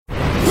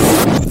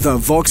The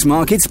Vox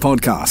Markets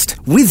Podcast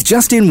with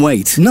Justin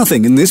Waite.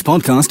 Nothing in this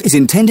podcast is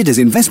intended as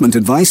investment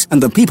advice,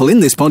 and the people in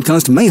this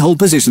podcast may hold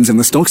positions in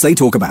the stocks they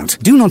talk about.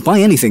 Do not buy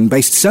anything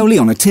based solely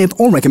on a tip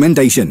or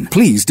recommendation.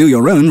 Please do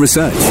your own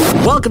research.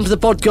 Welcome to the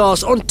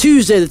podcast on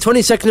Tuesday, the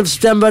 22nd of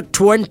September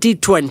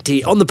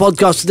 2020. On the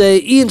podcast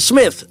today, Ian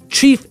Smith,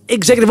 Chief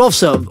Executive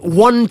Officer of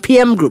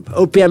 1PM Group.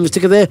 OPM is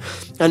ticker there.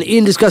 And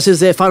Ian discusses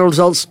their final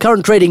results,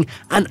 current trading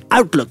and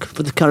outlook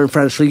for the current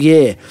financial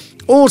year.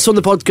 Also on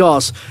the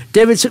podcast,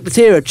 David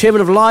Secretariat,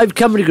 Chairman of Live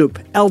Company Group,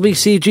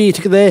 LBCG,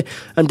 ticker there,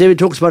 and David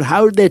talks about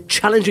how their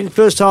challenging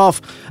first half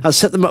has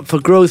set them up for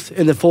growth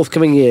in the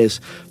forthcoming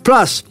years.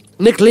 Plus,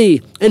 Nick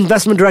Lee,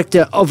 Investment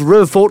Director of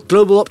Riverfort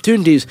Global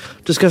Opportunities,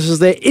 discusses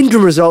their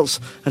interim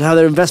results and how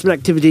their investment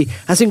activity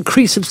has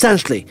increased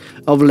substantially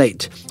of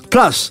late.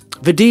 Plus,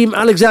 Vadim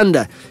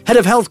Alexandre, Head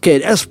of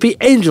Healthcare at SP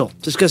Angel,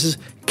 discusses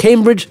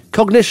Cambridge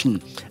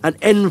Cognition and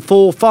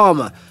N4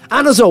 Pharma.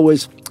 And as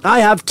always,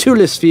 I have two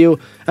lists for you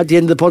at the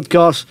end of the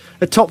podcast.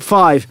 The top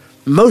 5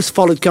 most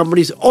followed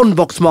companies on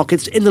Vox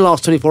Markets in the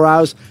last 24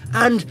 hours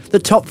and the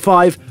top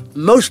 5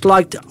 most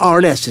liked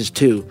RNSs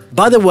too.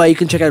 By the way, you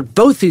can check out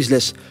both these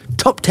lists,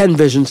 top 10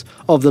 versions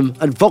of them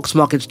at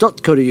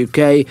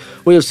voxmarkets.co.uk,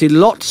 where you'll see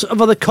lots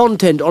of other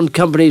content on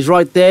companies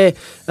right there.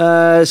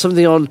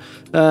 Something on,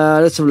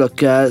 let's have a look,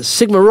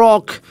 Sigma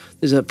Rock.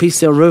 There's a piece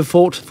there on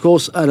Riverfort, of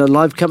course, and a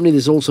live company.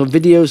 There's also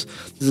videos.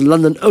 There's a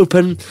London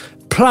Open.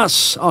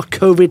 Plus our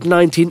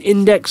COVID-19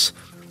 index.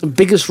 The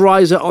biggest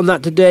riser on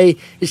that today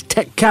is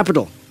Tech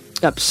Capital,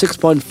 up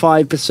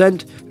 6.5%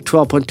 to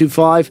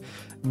 12.25.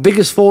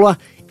 Biggest faller,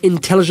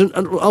 Intelligent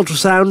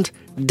Ultrasound,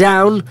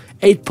 down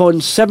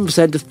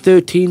 8.7% to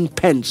 13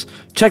 pence.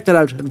 Check that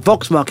out at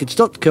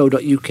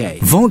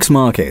voxmarkets.co.uk. Vox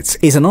Markets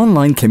is an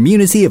online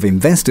community of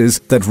investors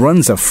that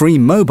runs a free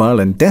mobile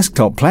and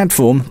desktop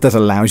platform that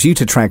allows you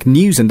to track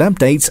news and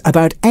updates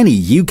about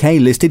any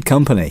UK-listed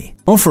company,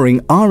 offering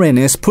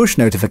RNS push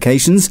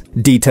notifications,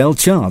 detailed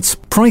charts,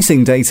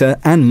 pricing data,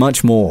 and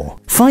much more.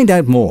 Find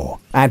out more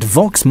at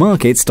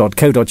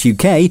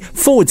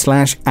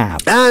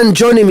voxmarkets.co.uk/app. And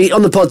joining me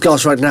on the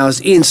podcast right now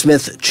is Ian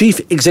Smith, Chief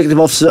Executive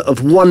Officer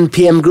of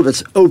 1PM Group.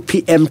 That's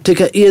OPM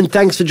ticker. Ian,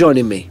 thanks for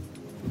joining me.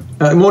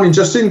 Morning,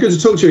 Justin. Good to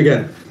talk to you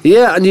again.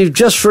 Yeah, and you've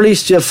just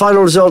released your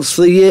final results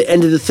for the year,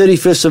 ended the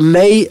 31st of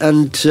May,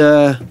 and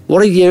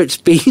what a year it's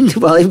been.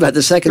 Well, in about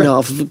the second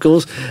half, of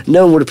course.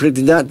 No one would have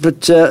predicted that,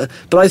 but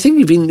I think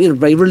you've been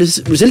very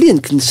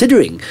resilient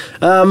considering.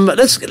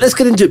 Let's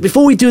get into it.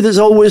 Before we do, there's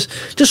always,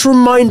 just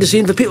remind us,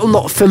 Ian, for people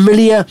not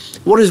familiar,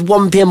 what is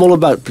 1PM all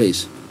about,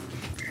 please?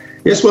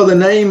 Yes, well, the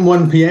name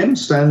 1PM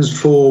stands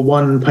for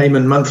One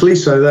Payment Monthly,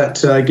 so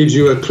that gives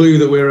you a clue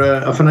that we're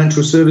a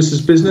financial services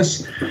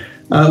business.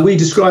 We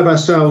describe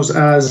ourselves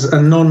as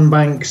a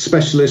non-bank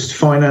specialist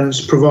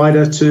finance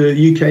provider to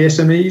UK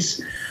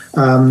SMEs.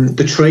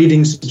 The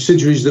trading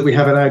subsidiaries that we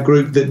have in our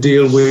group that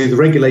deal with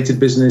regulated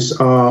business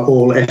are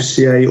all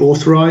FCA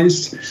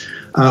authorised.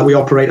 We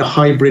operate a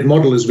hybrid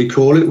model, as we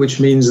call it,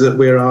 which means that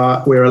we're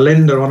a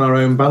lender on our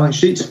own balance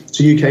sheet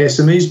to UK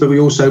SMEs, but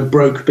we also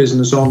broke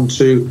business on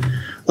to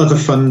other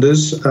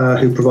funders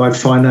who provide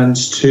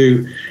finance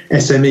to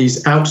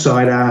SMEs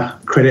outside our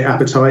credit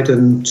appetite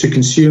and to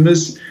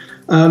consumers.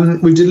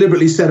 We've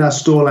deliberately set our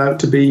stall out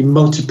to be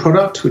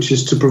multi-product, which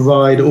is to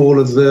provide all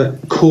of the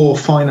core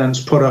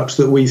finance products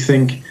that we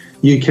think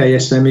UK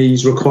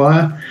SMEs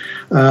require.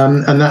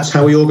 And that's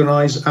how we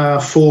organise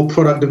our 4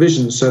 product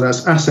divisions. So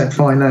that's asset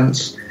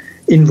finance,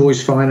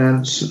 invoice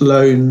finance,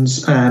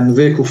 loans and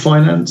vehicle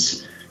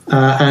finance.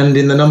 And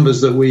in the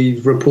numbers that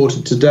we've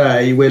reported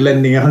today, we're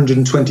lending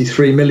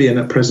 123 million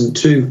at present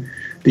to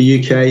the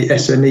UK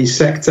SME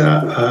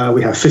sector.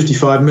 We have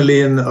 55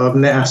 million of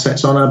net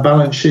assets on our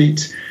balance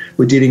sheet.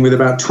 We're dealing with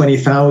about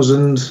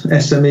 20,000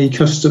 SME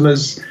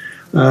customers,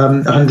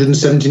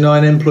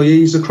 179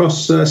 employees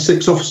across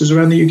 6 offices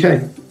around the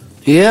UK.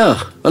 Yeah,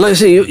 and like I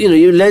say,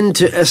 you lend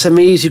to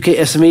SMEs, UK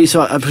SMEs.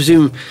 So I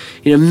presume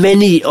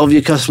many of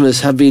your customers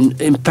have been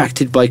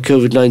impacted by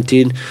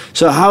COVID-19.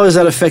 So how has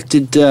that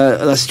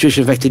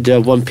situation affected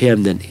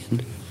 1PM then,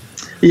 Ian?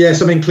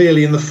 Yes, I mean,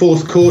 clearly in the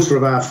fourth quarter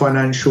of our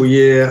financial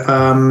year,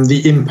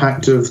 the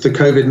impact of the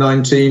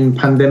COVID-19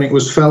 pandemic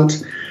was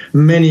felt.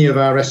 Many of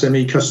our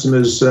SME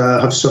customers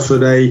have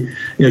suffered a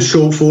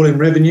shortfall in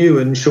revenue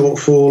and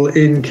shortfall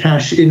in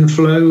cash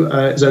inflow.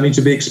 It's only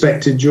to be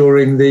expected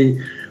during the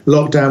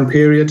lockdown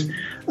period.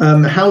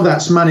 How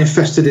that's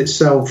manifested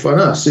itself on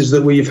us is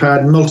that we've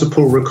had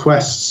multiple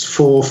requests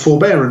for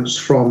forbearance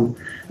from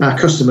our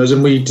customers,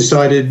 and we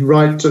decided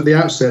right at the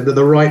outset that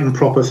the right and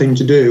proper thing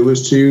to do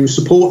was to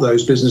support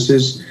those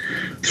businesses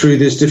through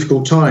this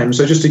difficult time.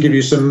 So just to give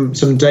you some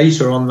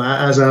data on that,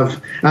 as of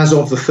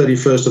the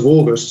 31st of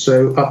August,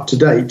 so up to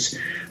date,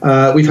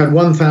 we've had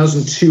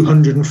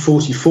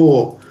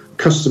 1,244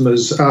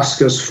 customers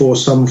ask us for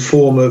some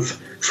form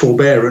of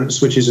forbearance,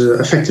 which is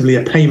effectively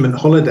a payment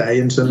holiday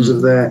in terms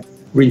of their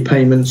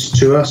repayments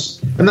to us.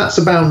 And that's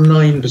about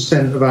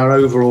 9% of our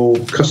overall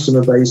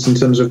customer base in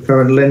terms of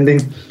current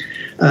lending.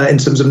 In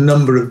terms of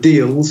number of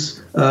deals,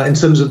 in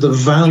terms of the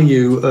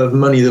value of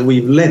money that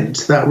we've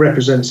lent, that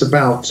represents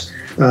about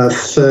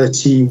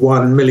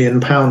 £31 million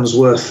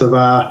worth of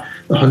our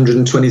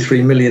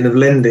 123 million of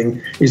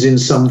lending is in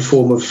some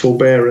form of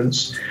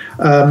forbearance.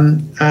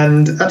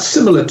 And that's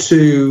similar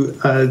to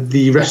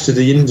the rest of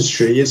the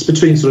industry. It's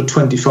between sort of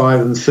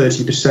 25 and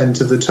 30%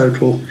 of the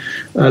total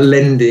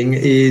lending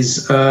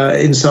is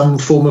in some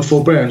form of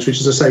forbearance, which,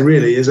 as I say,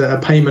 really is a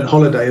payment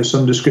holiday of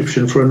some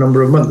description for a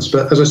number of months.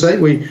 But as I say,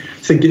 we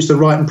think it's the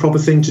right and proper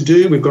thing to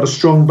do. We've got a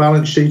strong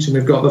balance sheet and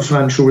we've got the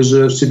financial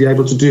reserves to be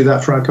able to do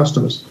that for our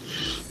customers.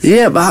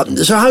 Yeah, but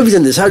so how have you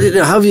done this? How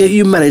have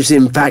you managed the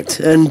impact?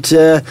 And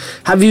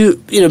have you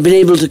been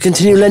able to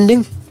continue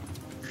lending?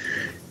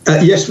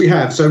 Yes, we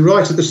have. So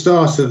right at the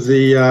start of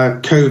the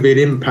COVID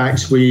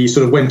impact, we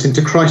sort of went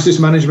into crisis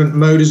management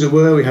mode, as it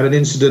were. We had an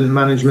incident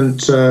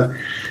management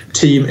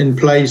team in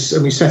place,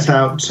 and we set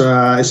out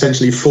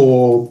essentially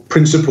 4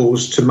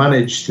 principles to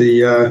manage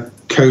the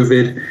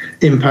COVID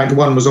impact.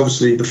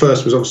 The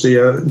first was obviously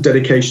a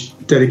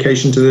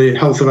dedication to the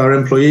health of our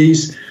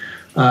employees.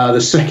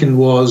 The second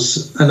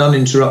was an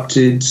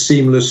uninterrupted,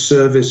 seamless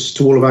service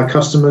to all of our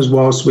customers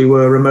whilst we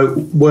were remote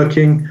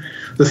working.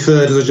 The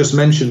third, as I just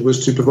mentioned,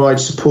 was to provide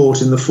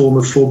support in the form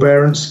of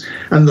forbearance.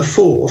 And the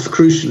fourth,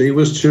 crucially,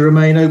 was to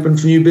remain open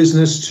for new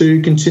business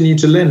to continue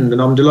to lend.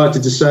 And I'm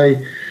delighted to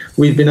say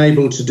we've been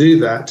able to do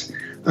that.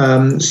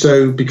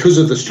 So because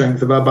of the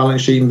strength of our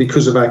balance sheet and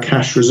because of our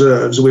cash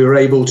reserves, we were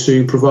able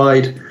to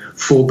provide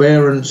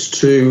forbearance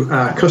to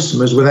our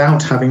customers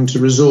without having to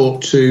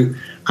resort to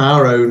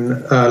our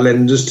own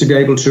lenders to be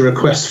able to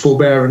request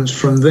forbearance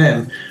from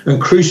them.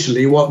 And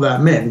crucially, what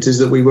that meant is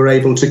that we were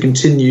able to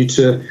continue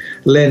to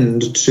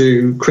lend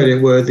to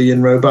creditworthy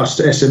and robust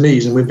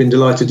SMEs, and we've been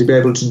delighted to be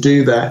able to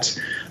do that.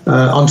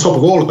 On top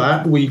of all of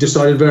that, we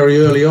decided very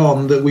early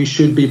on that we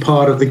should be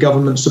part of the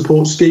government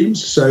support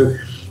schemes. So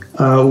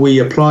we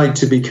applied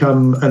to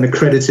become an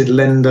accredited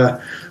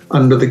lender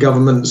under the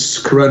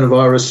government's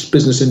coronavirus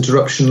business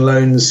interruption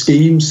loan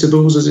scheme,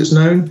 CBILS as it's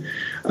known.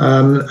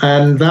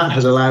 And that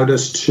has allowed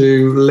us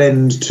to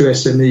lend to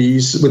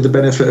SMEs with the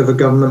benefit of a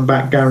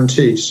government-backed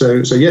guarantee.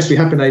 So yes, we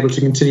have been able to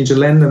continue to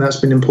lend, and that's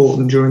been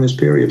important during this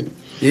period.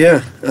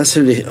 Yeah,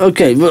 absolutely.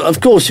 Okay, well,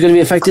 of course, you're going to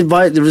be affected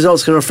by it. The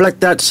results can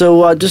reflect that.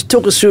 So just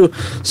talk us through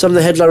some of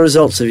the headline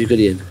results, if you could,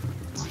 Ian.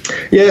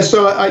 Yeah,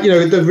 so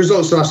the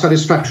results are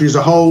satisfactory as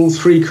a whole.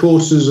 3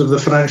 quarters of the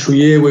financial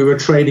year, we were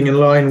trading in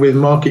line with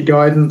market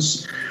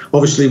guidance.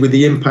 Obviously, with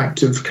the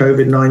impact of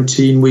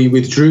COVID-19, we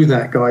withdrew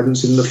that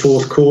guidance in the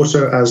 4th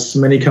quarter, as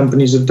many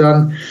companies have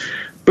done.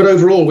 But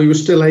overall, we were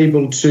still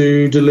able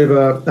to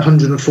deliver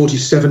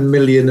 147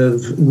 million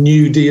of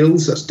new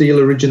deals. That's deal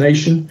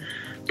origination,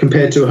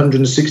 compared to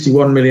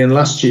 161 million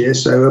last year,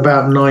 so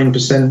about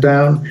 9%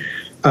 down.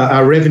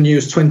 Our revenue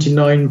is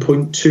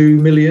 29.2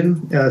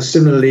 million,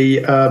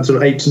 similarly sort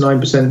of 8 to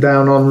 9%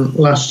 down on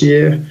last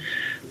year.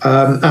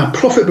 Our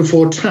profit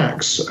before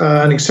tax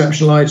and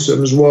exceptional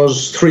items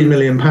was £3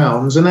 million,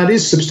 and that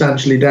is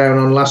substantially down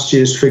on last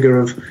year's figure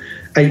of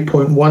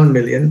 8.1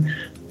 million.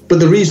 But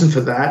the reason for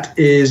that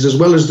is, as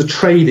well as the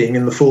trading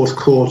in the 4th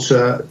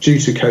quarter due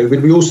to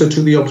COVID, we also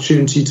took the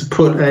opportunity to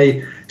put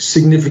a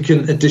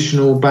significant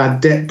additional bad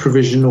debt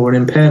provision or an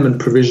impairment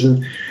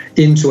provision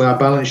into our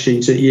balance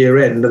sheet at year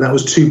end, and that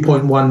was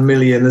 2.1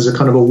 million as a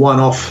kind of a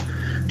one-off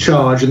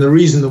charge. And the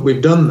reason that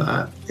we've done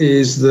that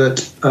is that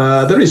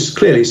there is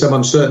clearly some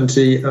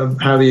uncertainty of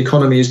how the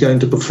economy is going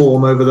to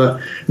perform over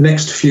the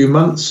next few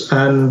months,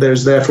 and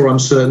there's therefore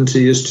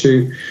uncertainty as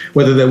to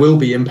whether there will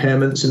be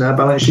impairments in our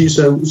balance sheet.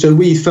 So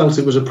we felt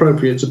it was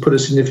appropriate to put a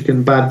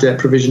significant bad debt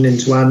provision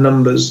into our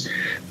numbers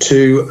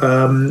to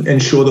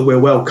ensure that we're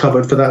well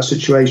covered for that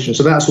situation.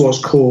 So that's what's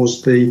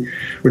caused the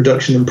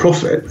reduction in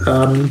profit.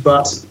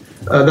 But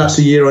that's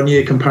a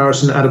year-on-year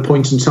comparison at a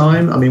point in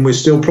time. I mean, we're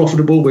still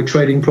profitable, we're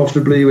trading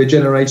profitably, we're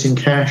generating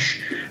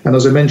cash. And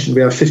as I mentioned,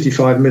 we have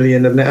 55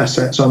 million of net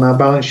assets on our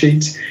balance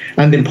sheet.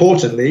 And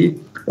importantly,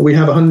 we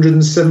have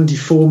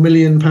 £174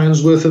 million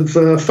worth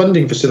of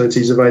funding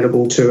facilities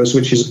available to us,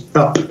 which is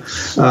up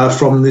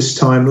from this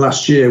time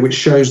last year, which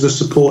shows the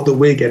support that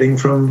we're getting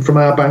from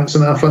our banks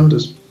and our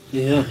funders.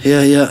 Yeah,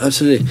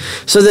 absolutely.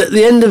 So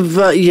the end of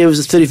year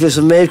was the 31st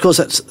of May. Of course,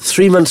 that's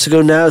 3 months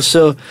ago now.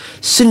 So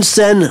since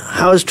then,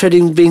 how has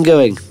trading been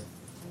going?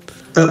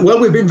 Well,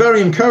 we've been very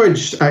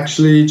encouraged,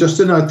 actually,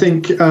 Justin. I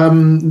think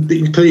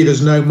clearly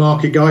there's no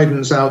market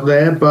guidance out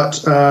there,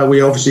 but we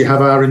obviously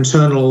have our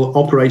internal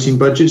operating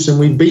budgets, and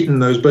we've beaten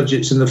those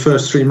budgets in the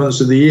first 3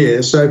 months of the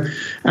year. So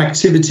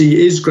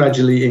activity is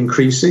gradually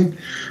increasing.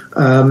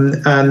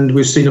 And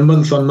we've seen a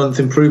month-on-month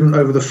improvement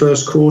over the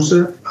first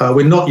quarter.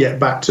 We're not yet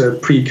back to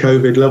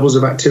pre-COVID levels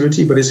of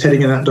activity, but it's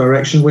heading in that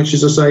direction, which,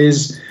 as I say,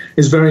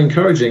 is very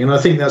encouraging. And I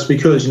think that's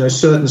because,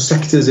 certain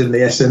sectors in the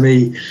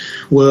SME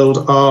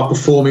world are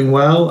performing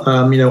well.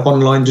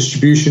 Online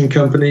distribution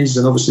companies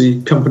and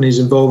obviously companies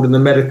involved in the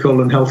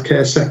medical and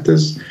healthcare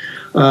sectors.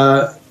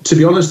 To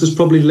be honest, there's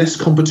probably less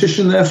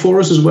competition there for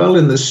us as well,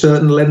 in that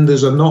certain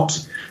lenders are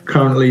not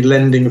currently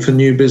lending for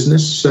new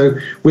business. So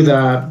with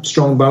our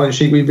strong balance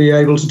sheet, we'd be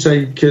able to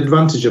take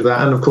advantage of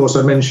that. And of course,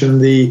 I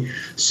mentioned the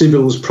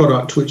CBILS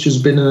product, which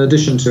has been an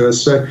addition to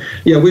us. So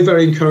yeah, we're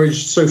very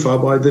encouraged so far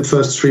by the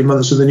first 3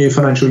 months of the new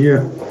financial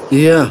year.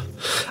 Yeah.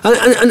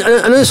 And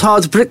I know it's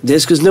hard to predict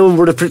this because no one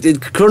would have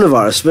predicted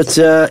coronavirus, but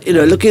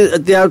looking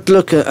at the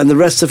outlook and the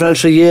rest of the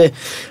financial year,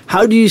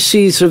 how do you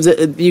see sort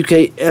of the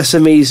UK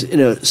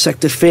SMEs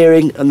sector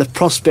faring and the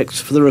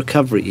prospects for the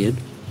recovery, Ian?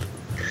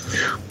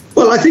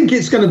 Well, I think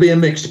it's going to be a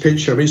mixed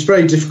picture. I mean, it's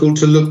very difficult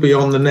to look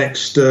beyond the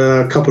next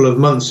couple of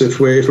months,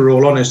 if we're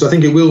all honest. I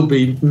think it will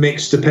be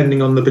mixed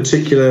depending on the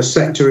particular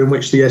sector in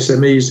which the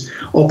SMEs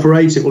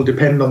operate. It will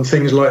depend on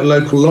things like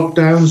local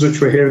lockdowns,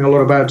 which we're hearing a lot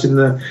about in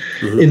the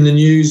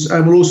news,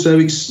 and will also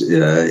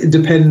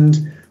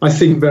depend, I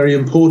think, very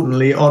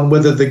importantly, on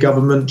whether the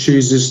government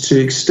chooses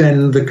to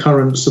extend the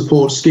current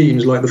support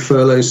schemes like the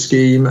furlough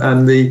scheme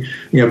and the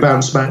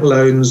bounce back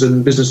loans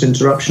and business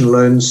interruption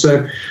loans.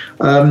 So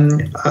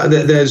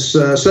there's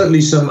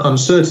certainly some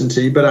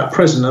uncertainty, but at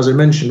present, as I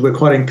mentioned, we're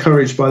quite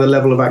encouraged by the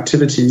level of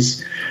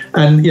activities.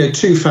 And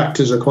two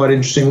factors are quite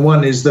interesting.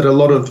 One is that a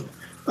lot of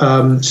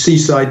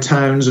seaside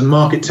towns and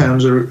market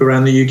towns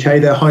around the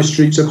UK, their high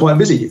streets are quite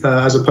busy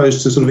as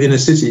opposed to sort of inner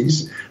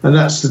cities, and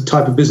that's the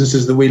type of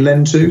businesses that we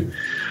lend to.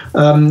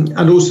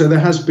 And also there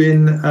has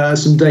been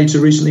some data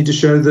recently to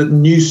show that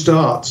new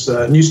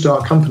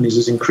start companies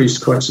has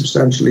increased quite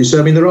substantially. So,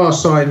 I mean, there are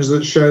signs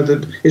that show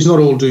that it's not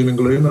all doom and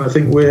gloom. And I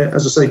think we're,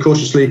 as I say,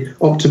 cautiously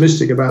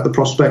optimistic about the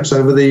prospects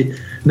over the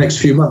next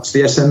few months.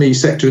 The SME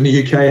sector in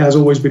the UK has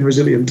always been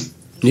resilient.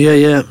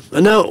 Yeah.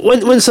 And now,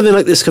 when something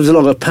like this comes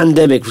along, a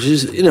pandemic, which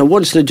is,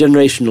 once in a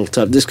generational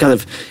type, this kind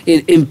of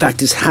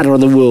impact it's had on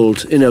the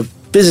world,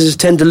 businesses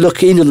tend to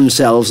look into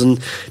themselves and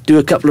do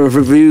a couple of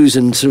reviews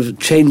and sort of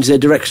change their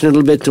direction a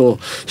little bit or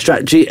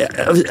strategy.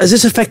 Has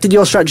this affected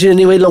your strategy in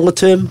any way longer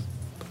term?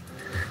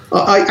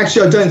 I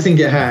don't think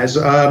it has.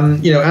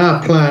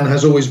 Our plan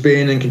has always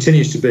been and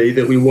continues to be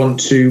that we want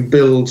to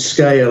build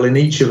scale in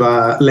each of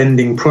our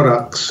lending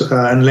products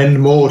and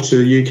lend more to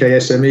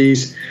UK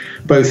SMEs,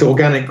 both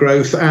organic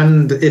growth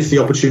and, if the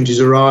opportunities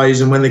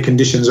arise and when the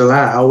conditions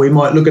allow, we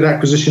might look at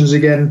acquisitions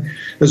again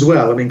as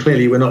well. I mean,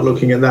 clearly we're not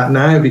looking at that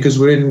now because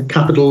we're in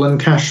capital and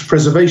cash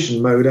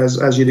preservation mode,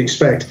 as you'd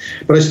expect.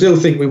 But I still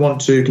think we want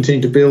to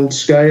continue to build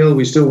scale.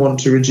 We still want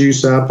to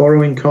reduce our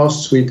borrowing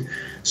costs. We'd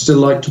still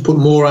like to put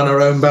more on our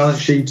own balance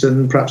sheet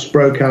and perhaps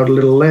broke out a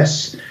little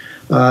less.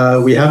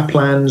 We have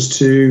plans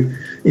to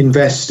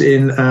invest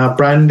in our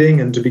branding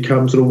and to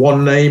become sort of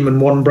one name and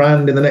one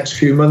brand in the next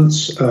few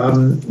months.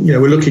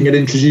 We're looking at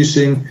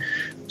introducing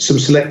some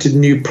selected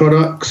new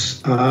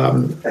products.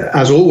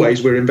 As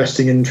always, we're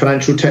investing in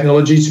financial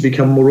technology to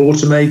become more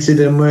automated,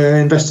 and we're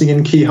investing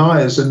in key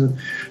hires and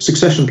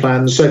succession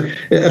plans. So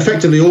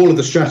effectively, all of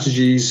the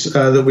strategies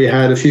that we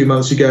had a few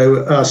months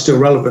ago are still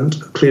relevant.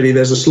 Clearly,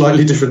 there's a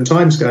slightly different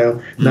timescale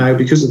now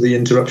because of the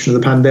interruption of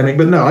the pandemic.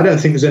 But no, I don't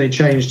think there's any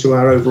change to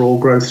our overall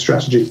growth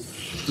strategy.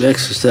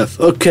 Excellent stuff.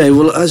 Okay,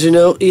 well, as you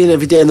know, Ian,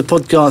 every day in the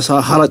podcast,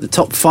 I highlight the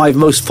top 5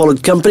 most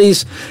followed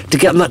companies. To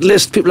get on that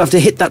list, people have to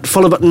hit that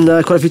follow button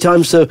quite a few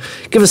times. So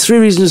give us 3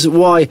 reasons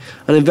why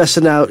an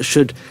investor now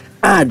should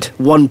add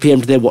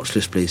 1PM to their watch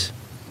list, please.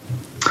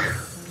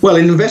 Well,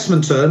 in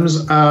investment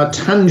terms, our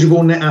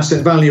tangible net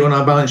asset value on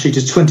our balance sheet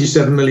is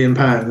 £27 million,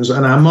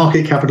 and our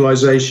market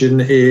capitalisation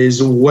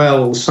is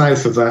well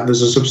south of that.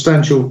 There's a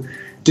substantial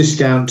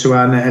discount to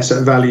our net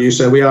asset value,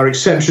 so we are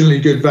exceptionally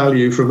good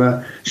value from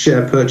a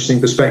share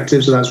purchasing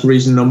perspective. So that's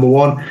reason number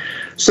 1.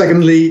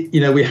 Secondly,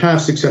 we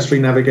have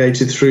successfully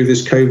navigated through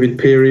this COVID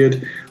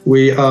period.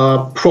 We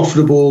are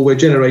profitable, we're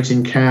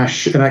generating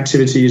cash, and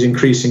activity is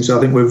increasing. So I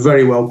think we're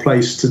very well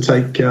placed to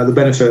take the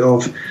benefit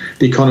of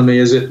the economy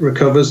as it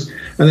recovers.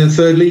 And then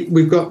thirdly,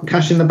 we've got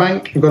cash in the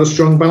bank, we've got a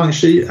strong balance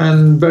sheet,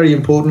 and very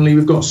importantly,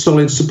 we've got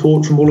solid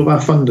support from all of our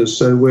funders.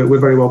 So we're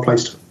very well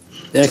placed.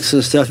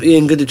 Excellent stuff.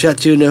 Ian, good to chat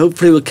to you, and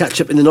hopefully we'll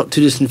catch up in the not too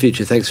distant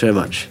future. Thanks very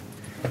much.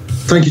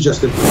 Thank you,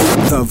 Justin.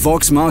 The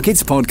Vox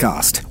Markets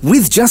Podcast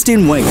with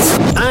Justin Waite.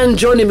 And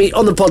joining me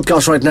on the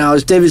podcast right now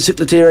is David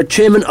Ciclatera,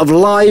 Chairman of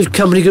Live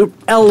Company Group.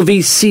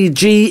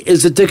 LVCG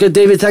is the ticker.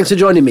 David, thanks for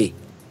joining me.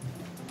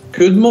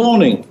 Good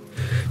morning.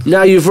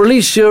 Now, you've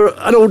released your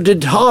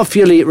unaudited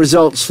half-yearly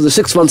results for the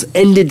 6 months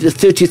ended the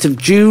 30th of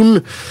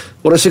June.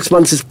 What a 6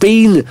 months it's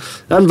been.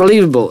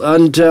 Unbelievable.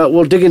 And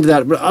we'll dig into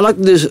that. But I like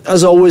this,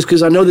 as always,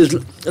 because I know there's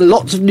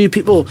lots of new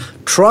people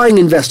trying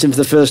investing for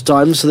the first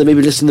time, so they may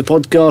be listening to the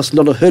podcast,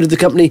 not have heard of the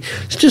company.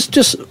 So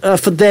just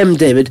for them,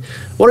 David,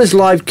 what is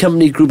Live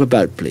Company Group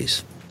about,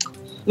 please?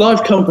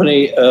 Live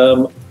Company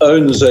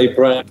owns a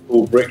brand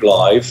called Brick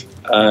Live,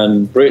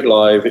 and Brick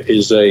Live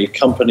is a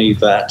company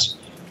that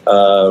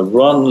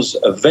runs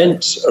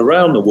events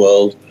around the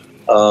world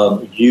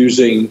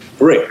using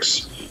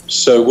bricks.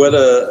 So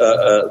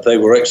whether they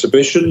were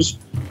exhibitions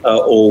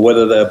or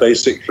whether they're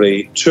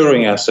basically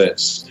touring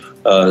assets,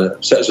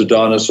 sets of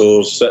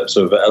dinosaurs, sets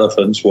of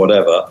elephants,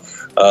 whatever,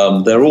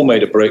 they're all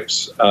made of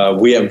bricks.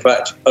 We, in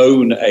fact,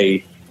 own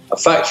a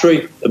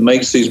factory that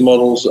makes these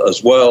models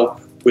as well.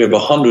 We have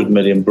 100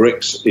 million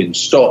bricks in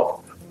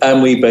stock,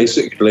 and we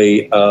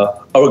basically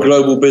are a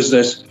global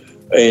business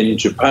in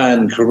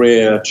Japan,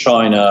 Korea,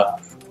 China,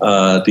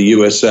 the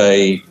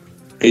USA,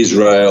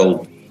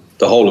 Israel,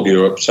 the whole of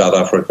Europe, South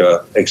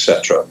Africa,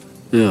 etc.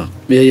 Yeah.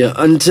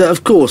 And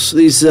of course,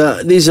 these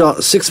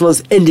are 6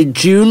 months ended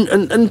June,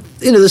 and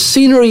the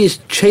scenery is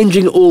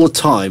changing all the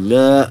time.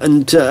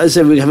 And as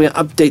I said, we're having an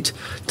update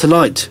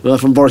tonight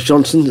from Boris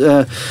Johnson.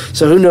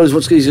 So who knows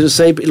what he's going to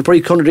say? But it'll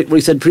probably contradict what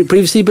he said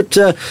previously. But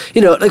like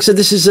I said,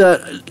 this is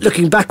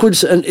looking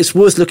backwards, and it's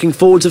worth looking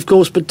forwards, of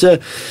course. But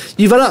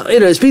you've had,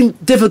 it's been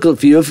difficult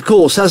for you, of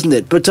course, hasn't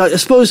it? But I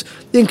suppose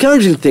the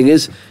encouraging thing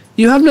is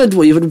you haven't had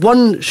you've had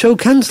one show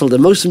cancelled,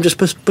 and most of them just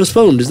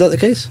postponed. Is that the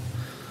case?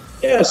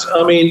 Yes,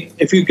 I mean,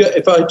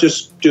 if I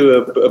just do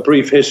a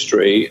brief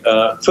history,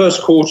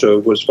 first quarter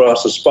was for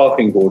us a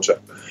sparkling quarter.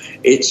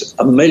 It's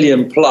 1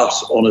 million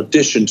plus on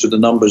addition to the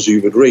numbers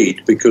you would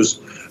read, because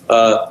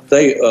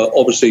they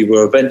obviously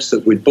were events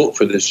that we'd booked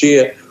for this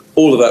year.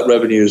 All of that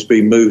revenue has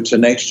been moved to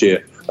next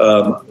year.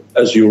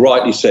 As you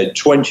rightly said,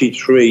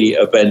 23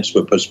 events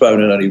were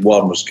postponed and only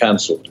one was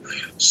cancelled.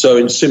 So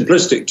in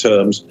simplistic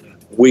terms,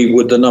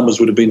 the numbers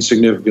would have been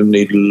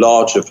significantly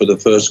larger for the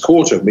first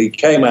quarter. We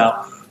came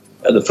out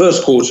at the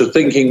first quarter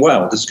thinking,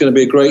 wow, this is going to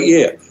be a great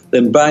year.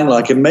 Then bang,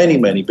 like in many,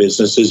 many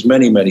businesses,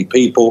 many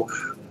people,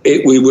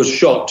 we were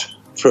shocked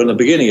from the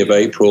beginning of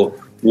April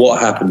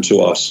what happened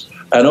to us.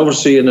 And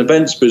obviously an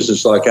events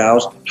business like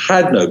ours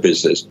had no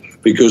business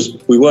because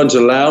we weren't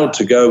allowed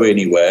to go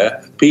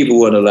anywhere. People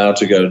weren't allowed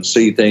to go and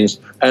see things.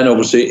 And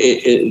obviously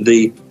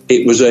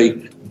it was a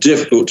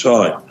difficult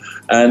time.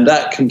 And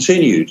that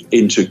continued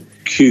into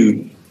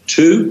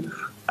Q2.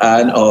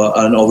 And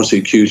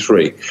obviously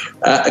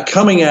Q3.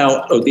 Coming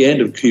out at the end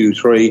of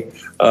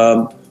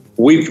Q3,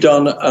 we've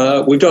done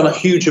a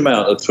huge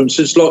amount.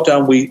 Since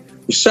lockdown, we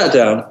sat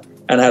down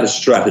and had a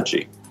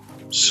strategy.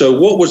 So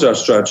what was our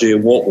strategy,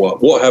 and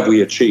what have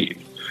we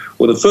achieved?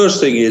 Well, the first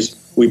thing is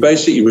we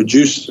basically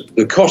reduced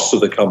the cost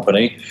of the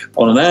company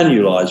on an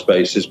annualised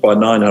basis by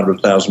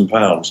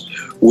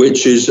 £900,000,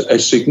 which is a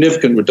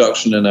significant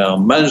reduction in our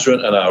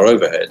management and our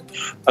overhead.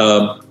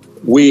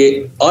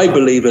 I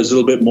believe there's a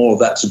little bit more of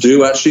that to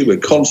do, actually. We're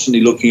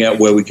constantly looking at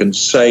where we can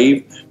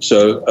save.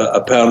 So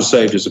a pound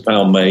saved is a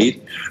pound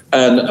made.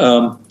 And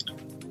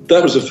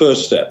that was the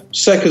first step.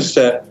 Second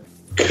step,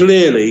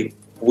 clearly,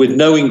 with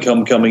no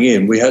income coming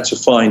in, we had to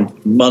find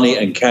money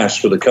and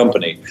cash for the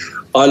company.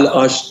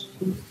 I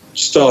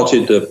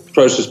started the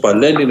process by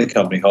lending the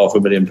company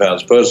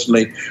 £500,000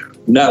 personally.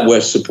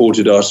 NatWest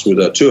supported us with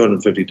a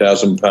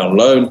 £250,000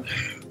 loan.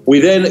 We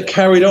then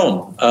carried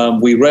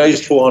on. We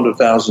raised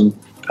 £400,000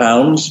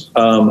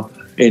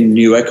 in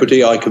new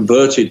equity. I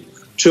converted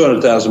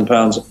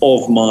 £200,000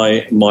 of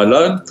my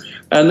loan,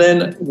 and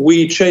then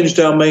we changed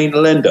our main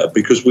lender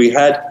because we've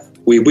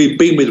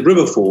been with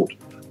Riverfort,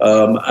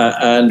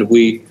 and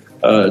we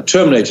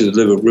terminated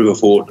the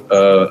Riverfort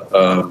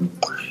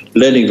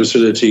lending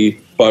facility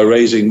by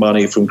raising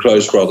money from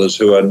Close Brothers,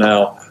 who are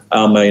now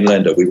our main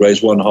lender. We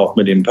raised £1.5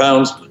 million.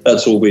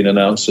 That's all been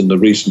announced in the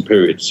recent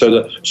period. So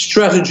the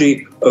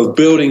strategy of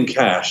building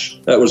cash,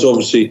 that was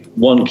obviously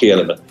one key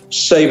element.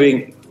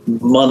 Saving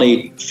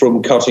money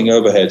from cutting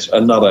overheads,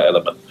 another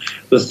element.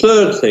 The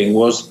third thing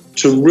was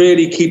to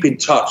really keep in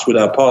touch with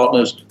our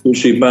partners,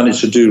 which we've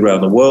managed to do around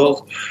the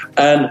world.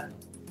 And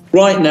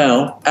right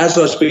now, as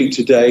I speak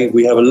today,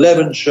 we have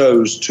 11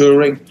 shows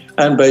touring,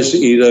 and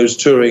basically those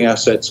touring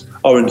assets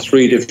are in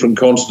 3 different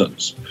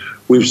continents.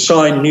 We've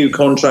signed new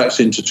contracts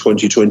into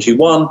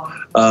 2021.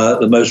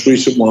 The most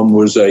recent one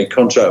was a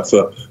contract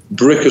for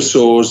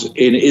Brickosaurs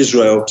in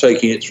Israel,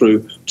 taking it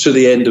through to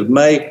the end of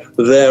May.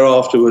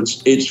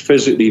 Thereafterwards, it's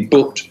physically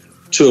booked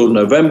till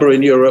November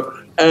in Europe,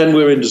 and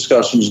we're in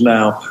discussions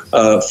now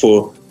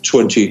for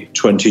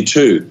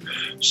 2022.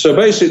 So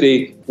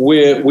basically,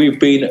 we've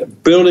been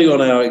building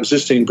on our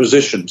existing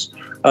positions.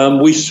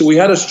 We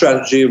had a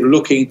strategy of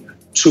looking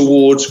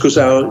towards, because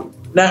our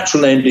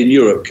natural end in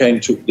Europe came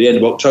to the end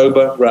of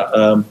October,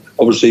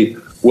 obviously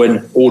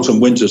when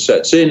autumn-winter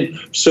sets in.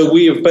 So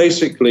we have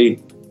basically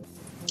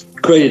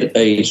created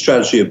a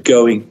strategy of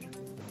going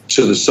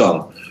to the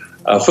sun.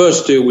 Our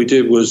first deal we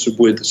did was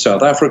with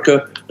South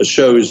Africa. A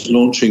show is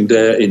launching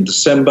there in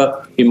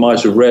December. You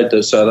might have read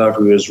that South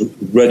Africa is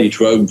ready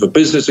to open for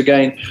business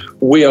again.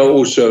 We are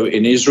also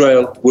in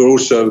Israel. We're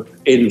also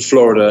in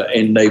Florida,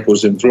 in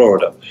Naples, in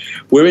Florida.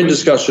 We're in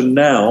discussion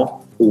now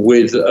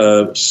with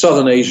a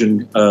Southern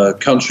Asian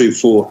country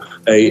for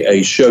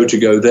a show to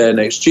go there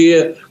next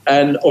year.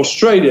 And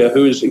Australia,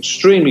 who is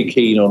extremely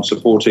keen on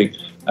supporting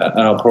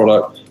our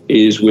product,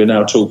 we're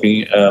now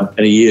talking in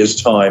a year's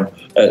time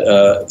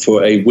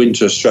for a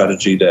winter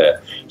strategy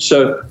there.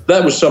 So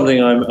that was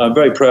something I'm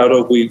very proud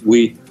of.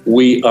 We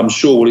I'm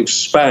sure will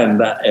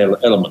expand that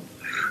element.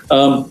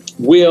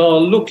 We are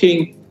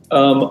looking.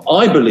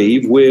 I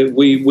believe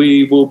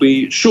we will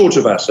be short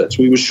of assets.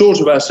 We were short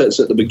of assets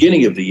at the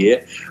beginning of the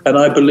year, and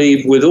I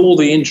believe with all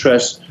the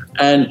interest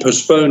and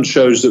postponed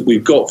shows that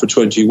we've got for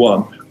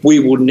 21, we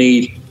will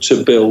need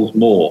to build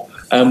more.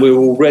 And we're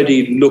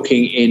already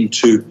looking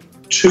into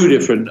two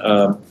different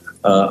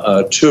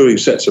touring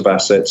sets of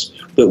assets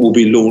that will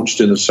be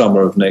launched in the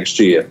summer of next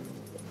year.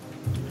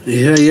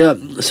 Yeah.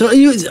 So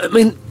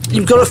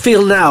you've got to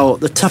feel now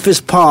the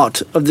toughest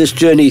part of this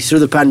journey through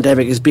the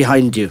pandemic is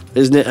behind you,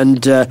 isn't it?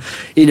 And like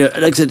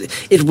I said,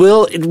 it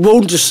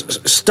won't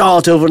just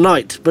start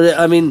overnight,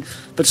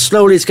 but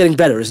slowly it's getting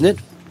better, isn't it?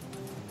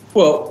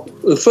 Well,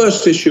 the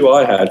first issue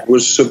I had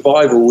was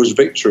survival was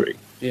victory.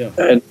 Yeah.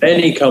 And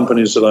many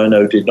companies that I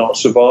know did not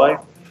survive.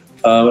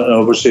 And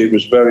obviously it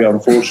was very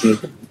unfortunate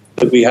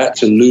that we had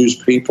to lose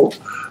people.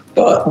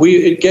 But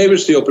it gave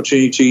us the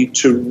opportunity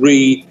to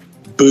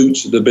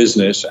reboot the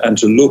business and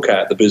to look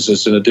at the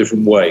business in a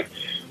different way.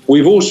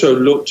 We've also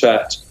looked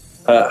at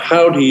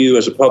how do you,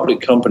 as a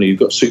public company, you've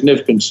got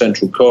significant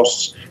central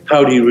costs,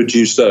 how do you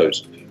reduce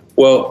those?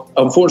 Well,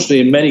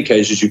 unfortunately, in many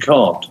cases, you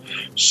can't.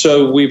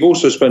 So we've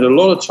also spent a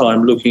lot of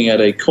time looking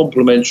at a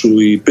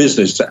complementary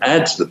business to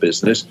add to the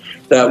business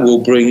that will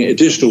bring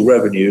additional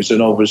revenues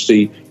and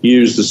obviously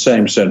use the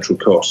same central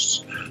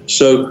costs.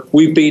 So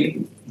we've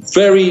been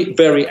very,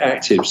 very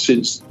active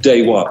since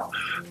day one.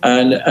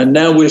 And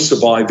now we're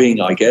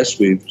surviving, I guess.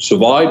 We've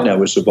survived, now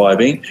we're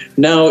surviving.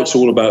 Now it's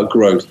all about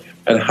growth.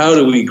 And how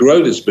do we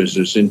grow this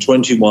business in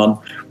 21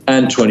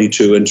 and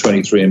 22 and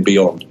 23 and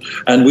beyond?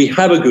 And we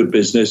have a good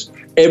business.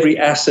 Every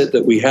asset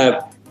that we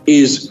have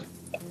is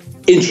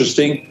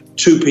interesting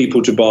to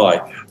people to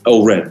buy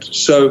or rent.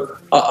 So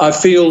I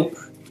feel,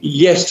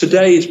 yes,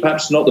 today is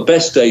perhaps not the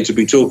best day to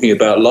be talking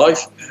about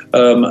life.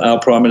 Our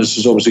Prime Minister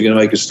is obviously going to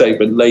make a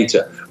statement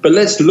later. But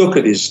let's look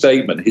at his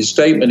statement. His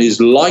statement is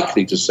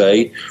likely to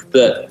say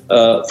that,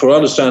 for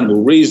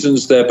understandable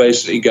reasons, they're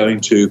basically going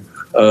to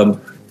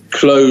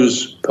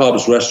close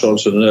pubs,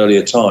 restaurants at an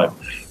earlier time.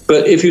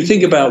 But if you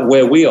think about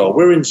where we are,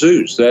 we're in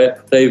zoos.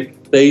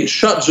 They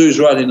shut zoos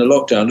right in the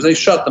lockdown. If they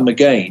shut them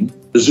again,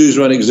 the zoos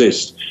won't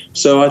exist.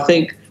 So I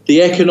think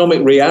the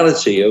economic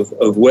reality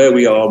of where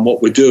we are and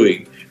what we're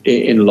doing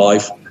in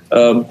life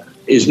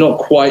is not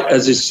quite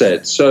as is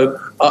said. So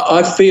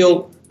I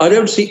feel I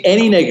don't see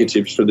any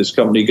negatives for this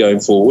company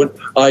going forward.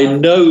 I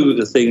know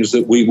the things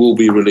that we will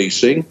be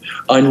releasing.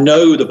 I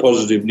know the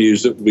positive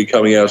news that will be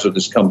coming out of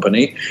this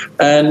company.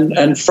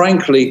 And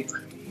frankly,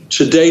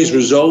 today's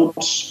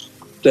results,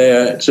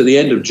 they're to the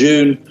end of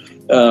June.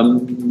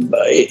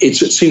 It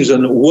seems a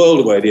world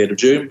away at the end of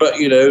June, but,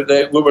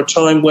 there were a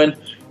time when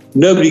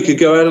nobody could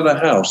go out of the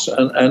house.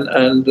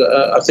 And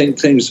I think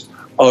things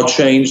are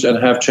changed and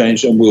have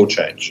changed and will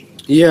change.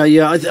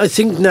 Yeah. I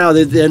think now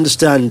they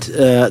understand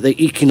the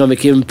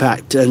economic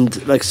impact, and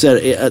like I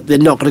said, they're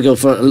not going to go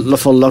for a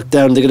full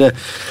lockdown. They're going to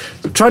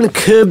try and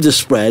curb the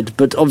spread,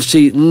 but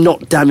obviously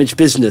not damage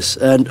business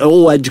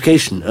or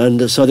education.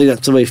 And so I think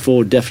that's the way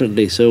forward,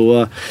 definitely.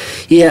 So, I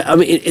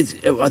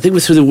think we're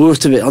through the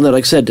worst of it. On that,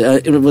 like I said,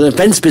 with an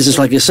events business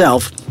like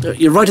yourself,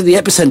 you're right at the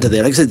epicenter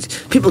there. Like I said,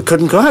 people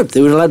couldn't go out;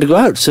 they weren't allowed to go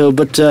out. So,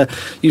 but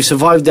you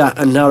survived that,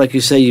 and now, like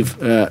you say, you've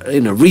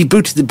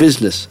rebooted the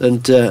business,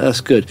 and that's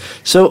good.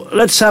 So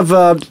let's have,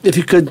 if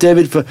you could,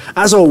 David, for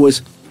as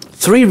always,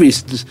 3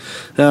 reasons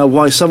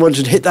why someone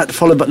should hit that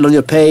follow button on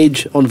your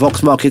page on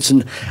Vox Markets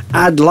and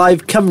add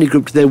Live Company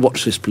Group to their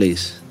watch list,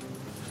 please.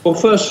 Well,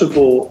 first of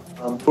all,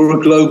 we're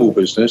a global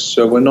business,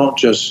 so we're not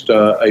just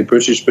a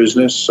British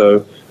business.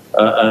 So,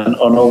 and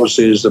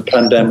obviously, as the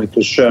pandemic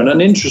has shown,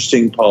 an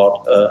interesting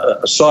part,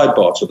 a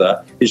sidebar to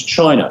that, is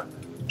China.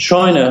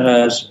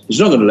 China is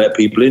not going to let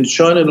people in.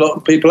 China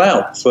locked people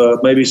out for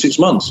maybe 6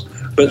 months,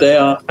 but they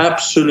are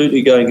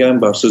absolutely going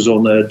gangbusters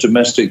on their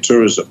domestic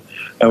tourism.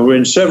 And we're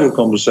in several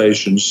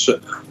conversations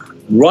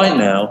right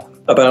now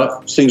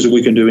about things that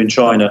we can do in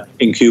China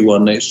in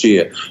Q1 next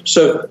year.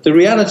 So the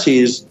reality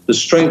is the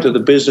strength of the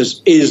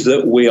business is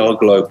that we are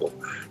global.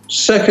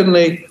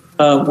 Secondly,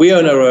 we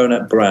own our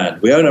own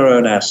brand. We own our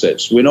own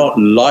assets. We're not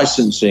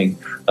licensing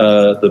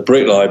the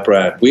BrickLive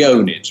brand. We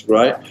own it,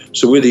 right?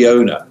 So we're the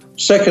owner.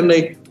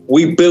 Secondly,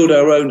 we build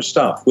our own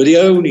stuff. We're the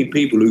only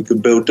people who can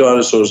build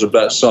dinosaurs of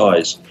that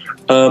size.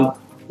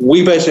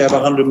 We basically have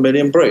 100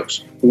 million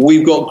bricks.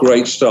 We've got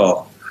great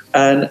staff.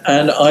 And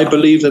I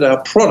believe that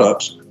our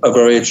products are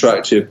very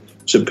attractive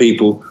to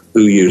people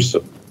who use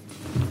them.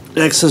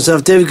 Excellent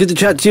stuff. David, good to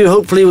chat to you.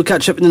 Hopefully we'll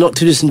catch up in the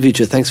not-too-distant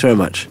future. Thanks very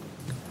much.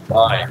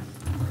 Bye.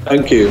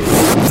 Thank you.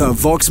 The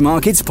Vox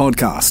Markets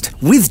Podcast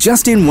with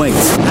Justin Waite.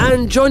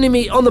 And joining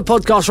me on the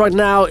podcast right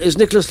now is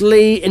Nicholas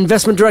Lee,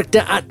 Investment Director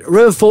at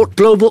Riverfort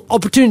Global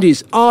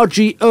Opportunities.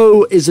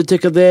 RGO is the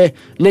ticker there.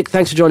 Nick,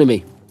 thanks for joining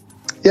me.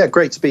 Yeah,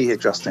 great to be here,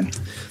 Justin.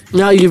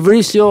 Now, you've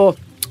released your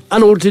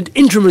unaudited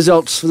interim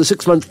results for the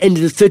 6 months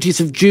ending the 30th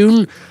of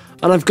June,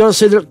 and I've got to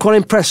say they're quite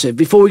impressive.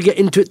 Before we get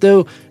into it,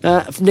 though,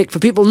 Nick, for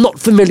people not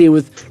familiar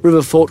with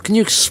Riverfort, can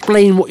you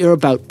explain what you're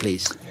about,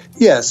 please?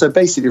 Yeah, so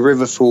basically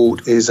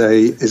Riverfort is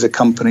a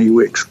company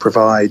which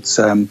provides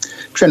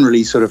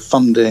generally sort of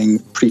funding,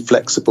 pretty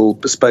flexible,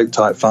 bespoke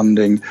type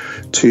funding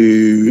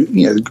to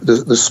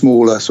the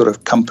smaller sort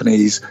of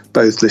companies,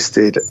 both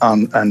listed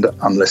and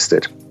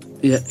unlisted.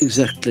 Yeah,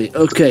 exactly.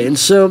 Okay, and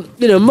so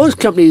most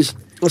companies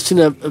have seen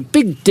a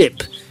big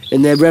dip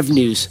in their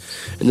revenues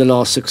in the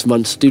last 6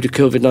 months due to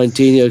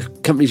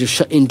COVID-19. Companies are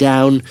shutting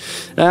down.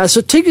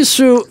 So take us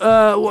through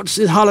what's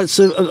the highlights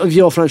of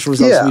your financial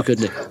results, if you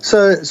could, Nick.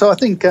 So I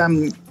think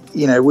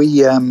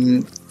we.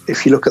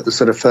 If you look at the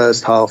sort of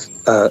first half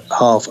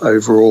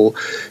overall,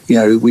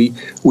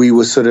 we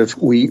were sort of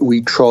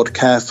we trod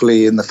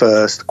carefully in the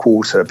first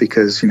quarter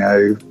because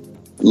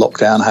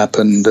lockdown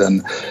happened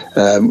and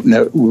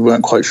we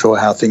weren't quite sure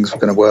how things were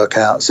going to work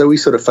out. So we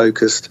sort of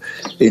focused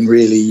in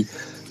really,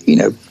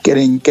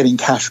 getting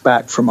cash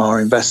back from our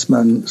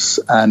investments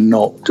and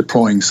not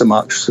deploying so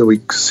much, so we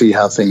could see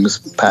how things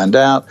panned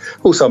out.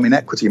 Also,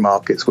 equity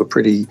markets were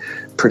pretty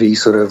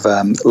sort of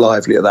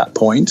lively at that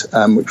point,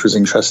 which was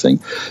interesting.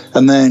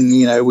 And then,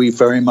 we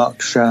very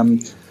much,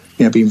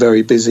 been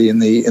very busy in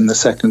the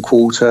second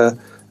quarter.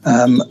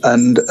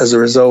 And as a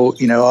result,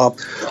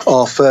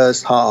 our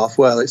first half,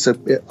 I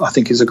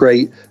think is a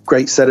great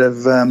set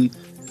of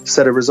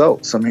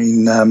results.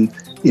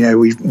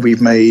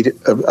 We've made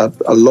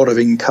a lot of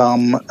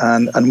income,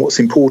 and what's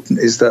important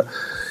is that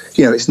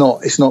it's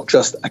not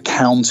just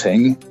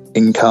accounting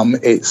income;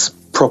 it's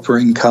proper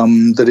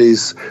income that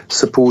is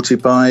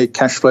supported by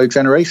cash flow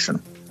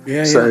generation.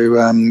 So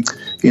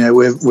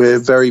we're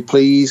very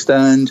pleased,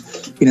 and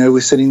we're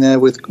sitting there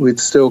with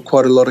still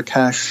quite a lot of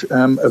cash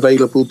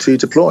available to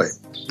deploy.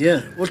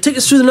 Yeah, well, take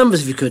us through the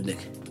numbers if you could,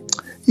 Nick.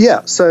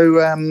 So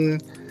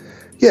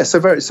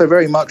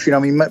very much.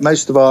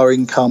 Most of our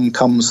income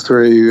comes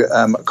through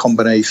a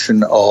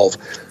combination of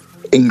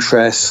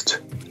interest,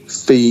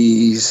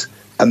 fees,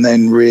 and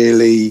then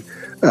really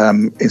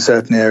in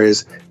certain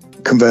areas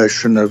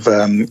conversion of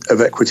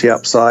equity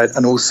upside,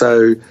 and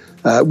also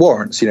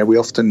warrants. We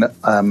often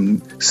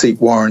seek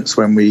warrants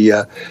when we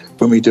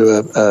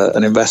do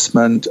an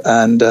investment,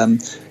 and a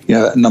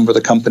number of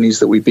the companies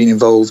that we've been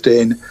involved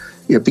in,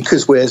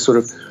 because we're sort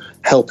of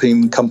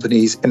helping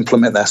companies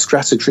implement their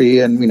strategy,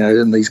 and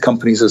these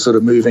companies are sort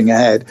of moving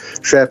ahead.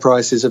 Share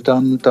prices have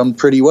done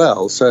pretty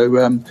well. So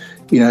a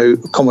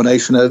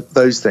combination of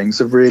those things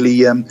have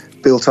really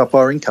built up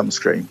our income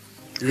stream.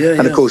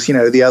 Of course,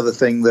 the other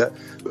thing that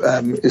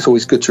is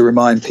always good to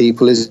remind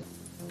people is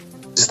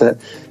that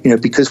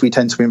because we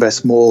tend to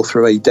invest more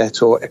through a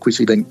debt or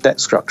equity linked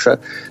debt structure,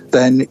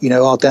 then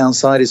our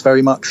downside is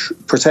very much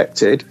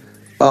protected,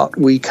 but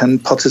we can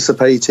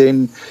participate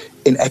in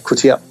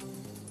equity upside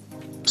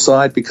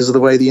because of the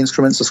way the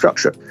instruments are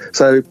structured.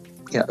 So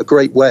a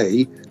great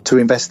way to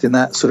invest in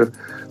that sort of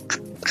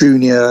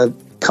junior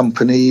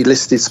company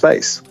listed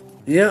space.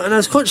 Yeah, and I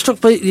was quite struck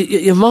by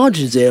your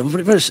margins there.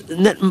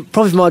 Net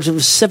profit margin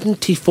was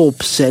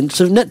 74%,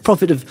 so net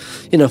profit of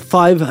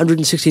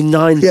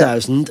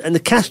 569,000, and the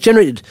cash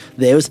generated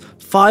there was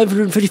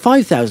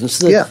 555,000.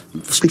 So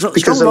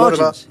because a lot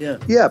of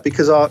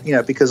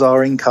because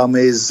our income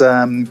is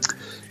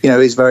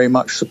very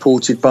much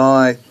supported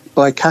by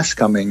cash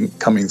coming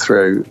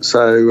through.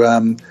 So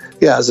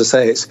as I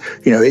say, it's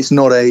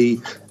not a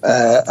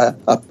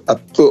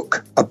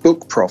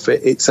book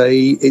profit. It's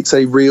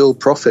a real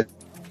profit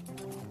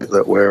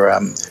that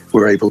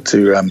we're able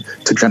to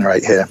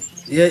generate here.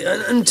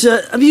 Yeah, and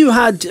have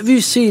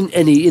you seen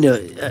any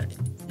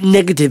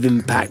negative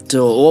impact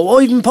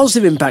or even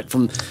positive impact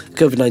from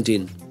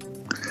COVID-19?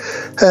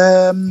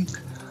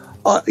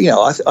 I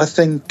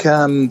think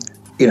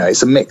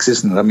it's a mix,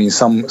 isn't it?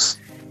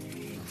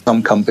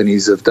 Some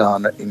companies have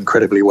done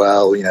incredibly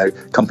well.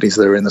 Companies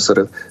that are in the sort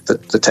of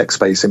the tech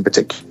space in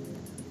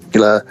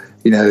particular.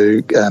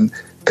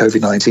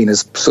 COVID-19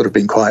 has sort of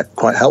been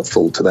quite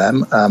helpful to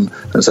them, and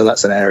so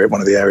that's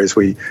one of the areas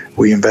we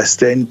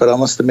invest in. But I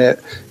must admit,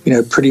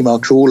 pretty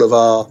much all of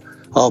our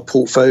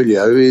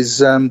portfolio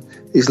is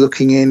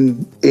looking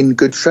in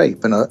good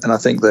shape, and I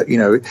think that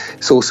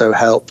it's also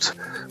helped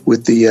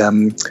with the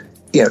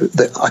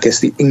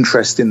the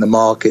interest in the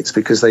markets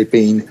because they've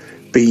been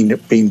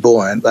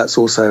buoyant. That's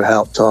also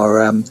helped our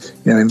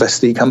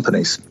investee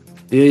companies.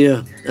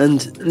 Yeah,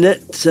 and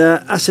net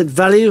asset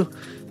value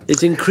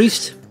is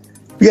increased.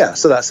 Yeah,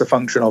 so that's a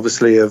function,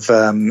 obviously, of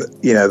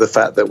the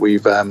fact that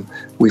we've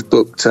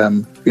booked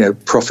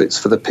profits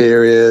for the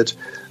period,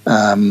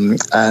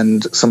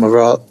 and some of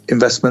our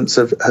investments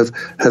have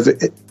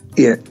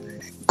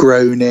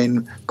grown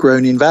in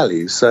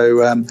value.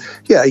 So a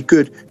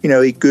good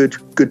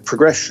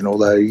progression.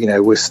 Although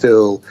we're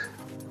still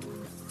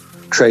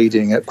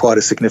trading at quite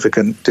a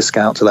significant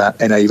discount to that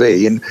NAV,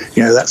 and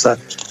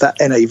that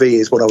NAV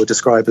is what I would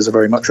describe as a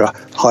very much a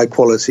high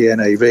quality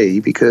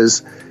NAV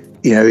because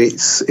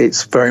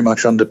it's very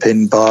much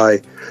underpinned by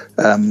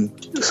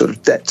sort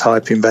of debt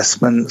type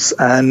investments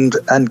and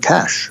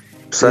cash.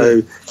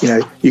 So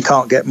you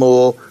can't get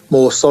more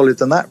solid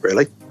than that,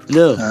 really.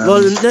 No.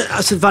 Well, the net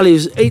asset value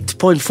is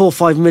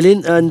 8.45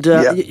 million, and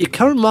your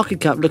current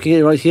market cap, looking at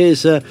it right here,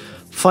 is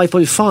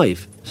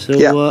 5.5. So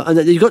and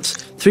then you've got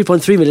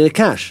 3.3 million of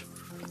cash.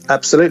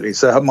 Absolutely.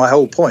 So my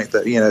whole point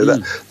that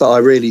that I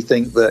really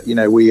think that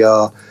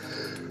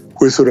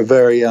we're sort of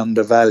very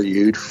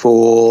undervalued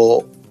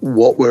for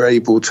what we're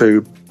able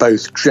to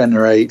both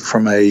generate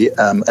from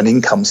an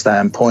income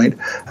standpoint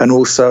and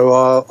also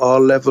our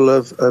level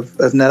of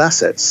net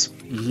assets.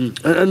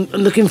 Mm-hmm. And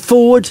looking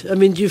forward, I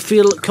mean, do you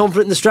feel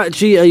confident in the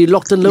strategy? Are you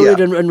locked and loaded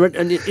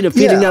and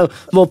feeling now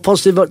more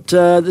positive about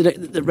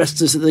the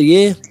rest of the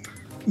year?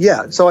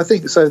 Yeah, so I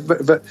think so,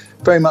 but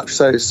very much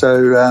so.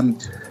 So,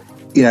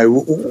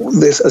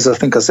 this, as I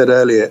think I said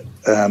earlier,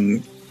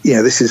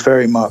 this is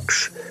very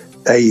much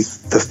the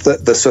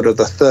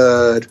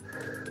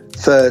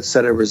third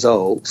set of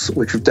results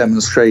which have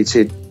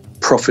demonstrated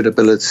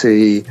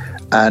profitability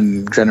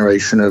and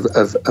generation of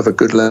a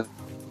good level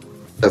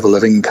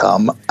of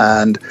income,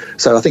 and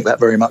so I think that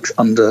very much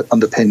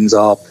underpins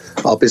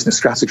our business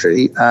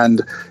strategy.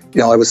 And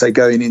I would say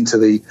going into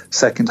the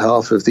second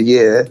half of the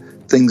year,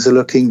 things are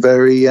looking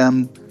very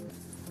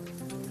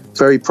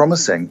very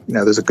promising.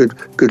 There's a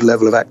good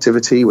level of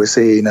activity. We're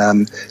seeing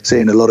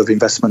a lot of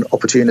investment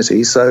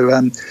opportunities. So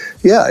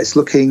it's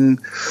looking,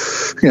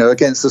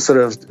 against the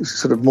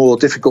sort of more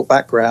difficult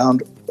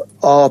background,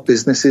 our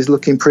business is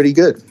looking pretty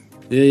good.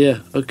 Yeah.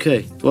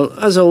 Okay. Well,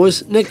 as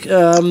always, Nick,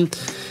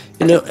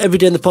 every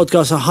day in the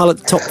podcast I highlight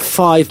the top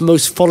 5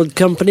 most followed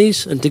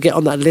companies, and to get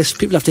on that list,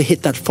 people have to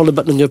hit that follow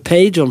button on your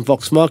page on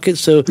Vox Market.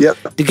 So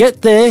to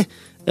get there,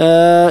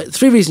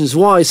 3 reasons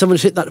why someone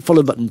should hit that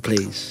follow button,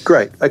 please.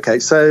 Great. Okay.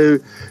 So,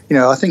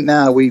 I think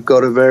now we've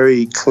got a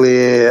very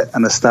clear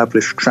and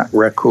established track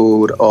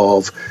record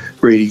of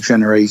really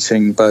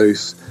generating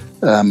both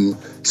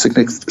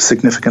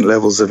significant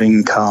levels of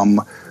income,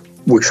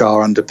 which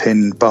are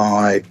underpinned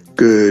by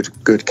good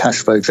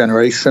cash flow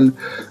generation.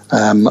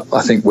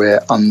 I think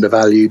we're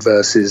undervalued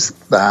versus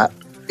that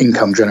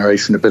income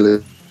generation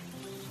ability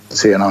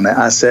and our net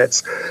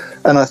assets.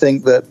 And I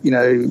think that,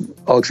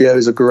 RGO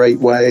is a great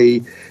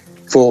way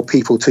for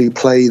people to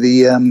play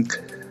the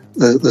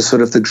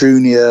sort of the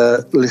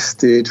junior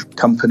listed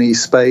company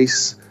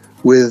space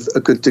with a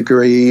good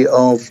degree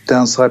of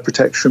downside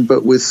protection,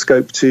 but with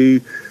scope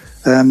to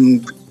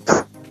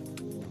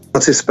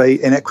participate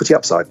in equity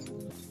upside.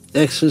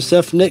 Excellent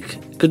stuff, Nick.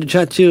 Good to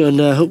chat to you, and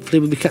hopefully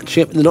we'll be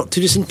catching up in the not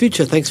too distant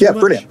future. Thanks very much. Yeah,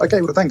 brilliant.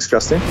 Okay, well, thanks,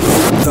 Justin.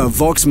 The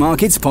Vox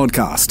Markets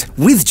Podcast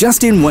with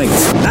Justin Waite.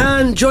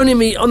 And joining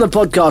me on the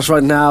podcast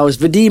right now is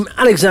Vadim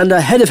Alexandre,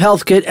 Head of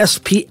Healthcare at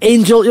SP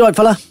Angel. You all right,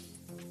 fella?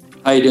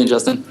 How you doing,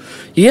 Justin?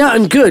 Yeah,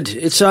 I'm good.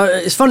 It's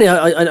funny.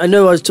 I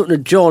know I was talking to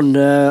John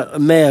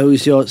Mayer,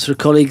 who's your sort of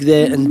colleague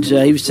there, and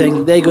he was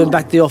saying they're going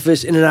back to the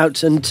office, in and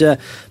out, and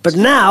but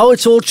now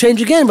it's all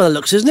changed again by the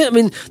looks, isn't it? I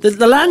mean,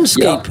 the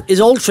landscape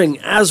is altering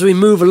as we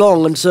move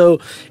along, and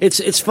so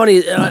it's funny.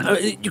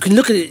 You can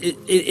look at it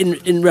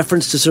in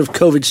reference to sort of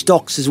COVID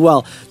stocks as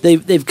well.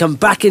 They've come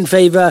back in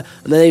favour,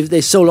 and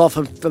they sold off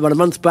about a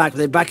month back.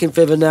 They're back in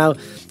favour now,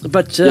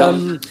 but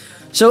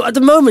so at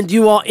the moment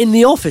you are in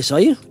the office,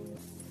 are you?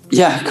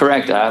 Yeah,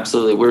 correct.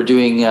 Absolutely. We're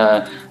doing,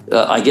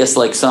 I guess,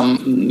 like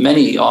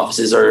many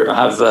offices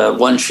have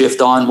one shift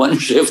on, one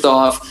shift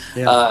off,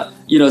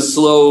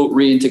 slow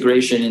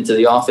reintegration into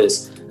the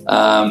office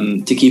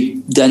to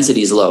keep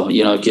densities low,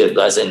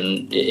 as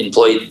in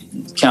employee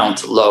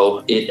count low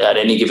at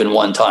any given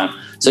one time.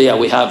 So,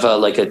 we have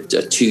like a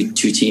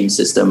two-team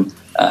system.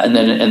 And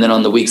then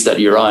on the weeks that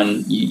you're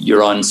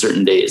on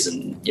certain days,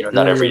 and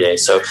not every day.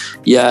 So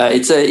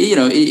it's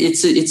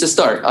a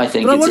start. I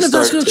think. But I wonder if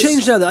that's going to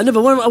change now. I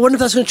wonder if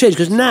that's going to change,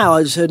 because now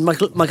I just heard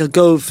Michael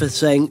Gove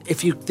saying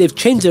they've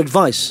changed their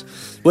advice.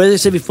 Where they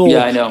said before,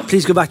 I know,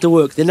 please go back to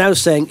work. They're now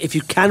saying if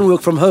you can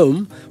work from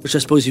home, which I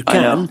suppose you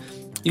can.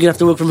 You're going to have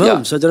to work from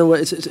home, so I don't know what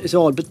it's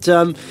odd. But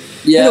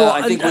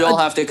I think we all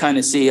have to kind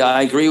of see.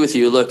 I agree with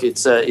you. Look,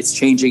 it's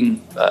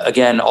changing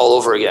again, all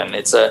over again.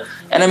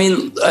 And I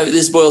mean,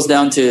 this boils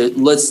down to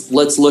let's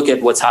look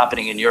at what's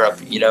happening in Europe.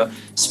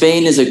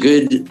 Spain is a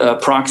good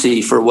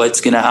proxy for what's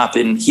going to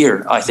happen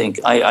here. I think.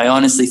 I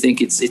honestly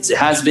think it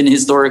has been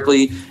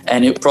historically,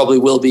 and it probably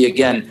will be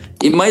again.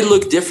 It might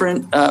look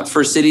different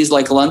for cities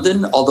like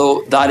London,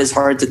 although that is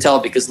hard to tell,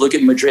 because look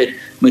at Madrid.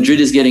 Madrid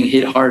is getting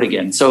hit hard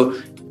again.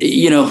 So.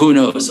 Who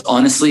knows?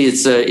 Honestly,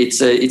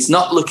 it's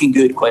not looking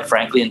good, quite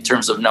frankly, in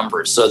terms of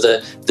numbers. So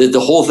the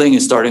whole thing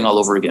is starting all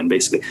over again,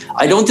 basically.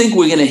 I don't think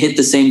we're going to hit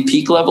the same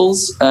peak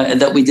levels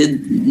that we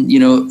did,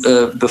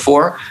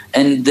 before.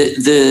 And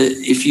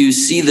if you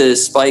see the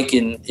spike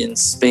in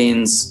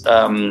Spain's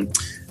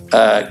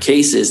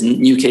cases,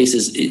 new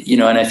cases,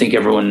 and I think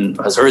everyone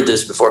has heard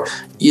this before.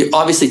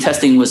 Obviously,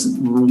 testing was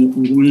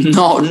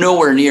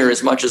nowhere near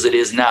as much as it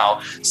is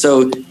now.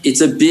 So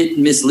it's a bit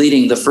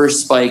misleading. The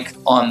first spike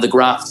on the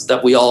graphs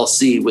that we all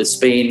see with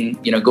Spain,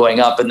 going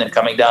up and then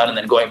coming down and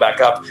then going back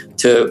up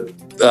to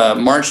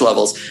March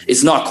levels.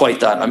 It's not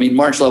quite that. I mean,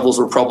 March levels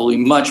were probably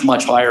much,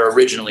 much higher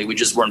originally. We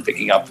just weren't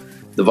picking up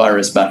the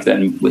virus back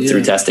then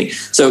through testing.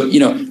 So,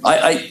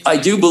 I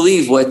do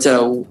believe what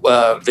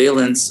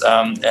Valence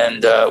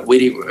and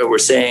Whitty were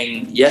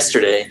saying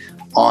yesterday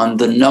on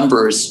the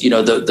numbers,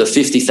 the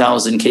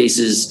 50,000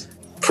 cases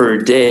per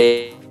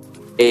day.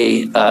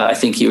 I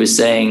think they were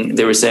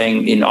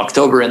saying in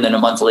October, and then a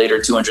month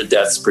later, 200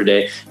 deaths per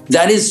day.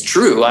 That is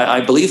true.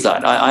 I believe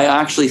that. I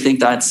actually think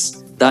that's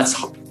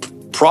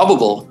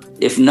probable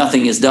if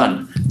nothing is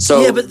done.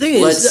 So yeah, but the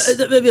thing is,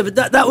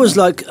 that was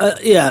like, do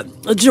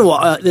you know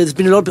what? There's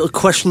been a lot of people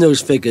question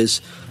those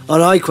figures.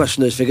 And I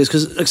question those figures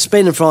because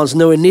Spain and France are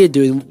nowhere near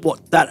doing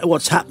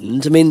what's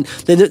happened. I mean,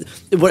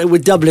 we're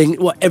doubling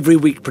every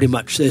week pretty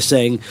much. They're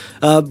saying,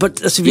 but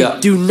that's if you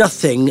do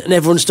nothing and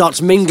everyone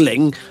starts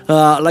mingling,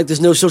 like there's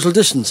no social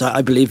distance.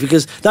 I believe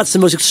because that's the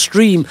most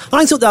extreme.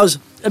 I thought that was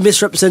a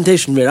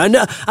misrepresentation, really.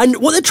 And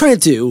what they're trying to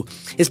do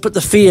is put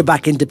the fear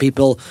back into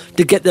people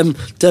to get them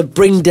to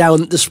bring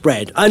down the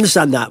spread. I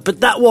understand that, but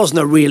that wasn't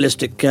a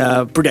realistic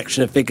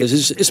projection of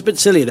figures. It's a bit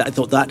silly that I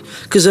thought that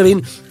because I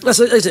mean, that's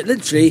like I said,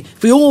 literally,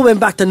 if we all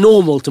went back to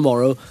normal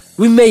tomorrow,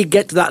 we may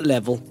get to that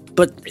level.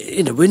 But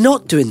we're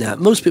not doing that.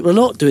 Most people are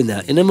not doing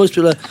that. Most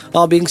people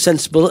are being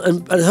sensible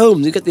and at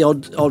home. You get the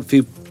odd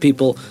few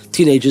people,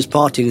 teenagers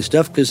partying and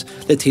stuff because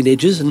they're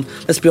teenagers, and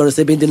let's be honest,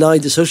 they've been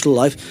denied the social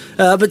life.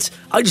 But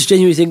I just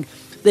genuinely think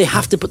they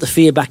have to put the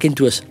fear back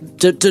into us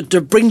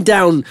to bring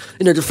down,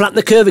 to flatten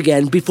the curve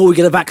again before we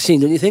get a vaccine.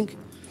 Don't you think?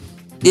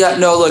 Yeah,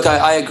 no, look,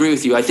 I agree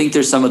with you. I think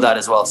there's some of that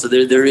as well. So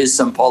there is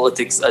some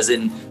politics, as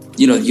in,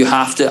 you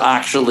have to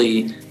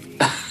actually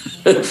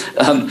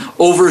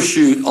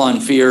overshoot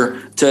on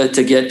fear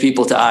to get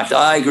people to act.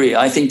 I agree.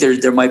 I think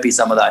there might be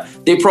some of that.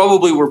 They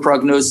probably were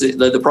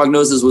the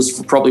prognosis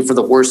was probably for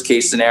the worst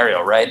case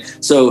scenario, right?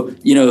 So,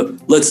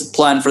 let's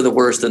plan for the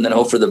worst and then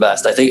hope for the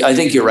best. I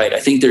think you're right. I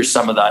think there's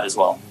some of that as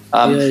well.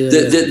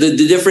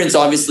 The difference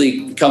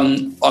obviously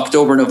come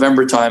October,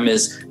 November time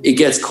is it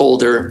gets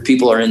colder,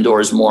 people are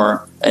indoors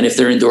more, and if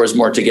they're indoors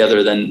more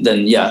together, then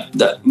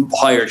that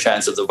higher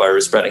chance of the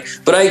virus spreading.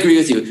 But I agree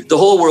with you. The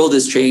whole world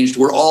has changed.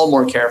 We're all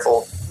more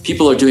careful.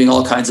 People are doing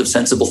all kinds of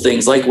sensible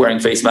things like wearing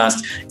face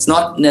masks. It's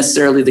not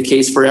necessarily the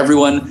case for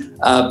everyone,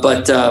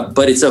 but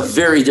it's a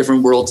very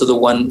different world to the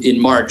one in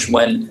March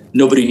when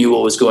nobody knew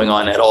what was going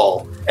on at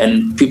all.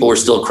 And people were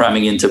still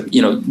cramming into,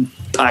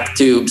 packed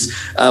tubes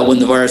when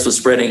the virus was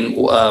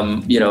spreading,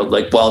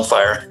 like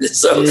wildfire.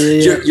 So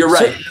you're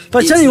right.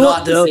 But I tell you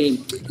what, though,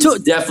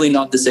 it's definitely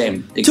not the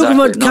same. Exactly. Talking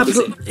about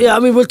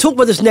capital, we'll talk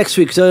about this next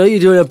week. So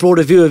you're doing a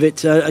broader view of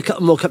it. A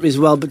couple more companies as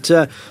well. But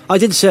I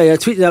did say, I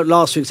tweeted out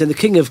last week saying the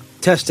king of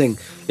testing,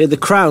 the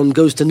crown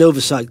goes to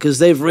Novacyt because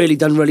they've really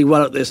done really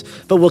well at this.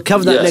 But we'll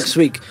cover that next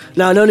week.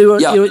 Now, I know you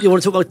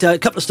want to talk about a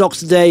couple of stocks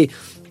today.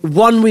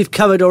 One we've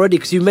covered already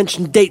because you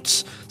mentioned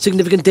dates,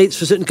 significant dates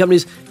for certain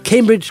companies.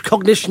 Cambridge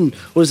Cognition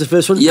was the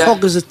first one.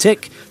 Cog as a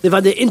tick. They've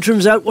had their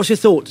interims out. What's your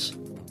thoughts?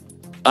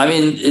 I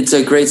mean, it's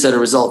a great set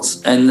of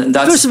results, and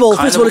that's first of all,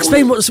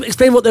 explain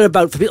what they're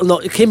about for people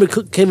not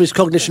Cambridge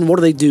Cognition. What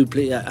do they do,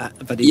 please,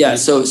 Vadim? Yeah,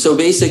 so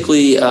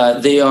basically,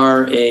 they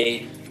are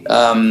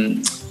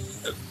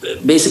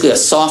basically a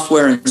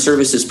software and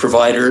services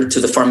provider to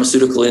the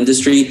pharmaceutical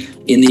industry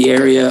in the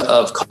area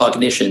of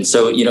cognition.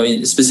 So,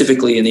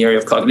 specifically in the area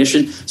of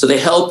cognition. So they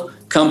help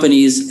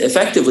companies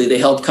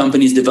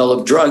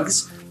develop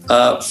drugs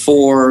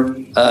for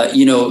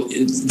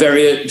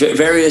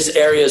various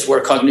areas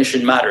where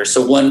cognition matters.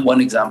 So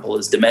one example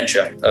is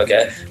dementia,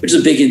 okay, which is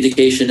a big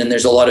indication, and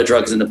there's a lot of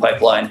drugs in the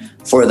pipeline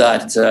for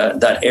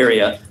that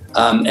area.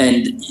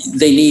 And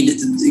they need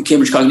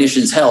Cambridge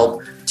Cognition's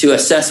help to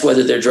assess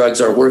whether their drugs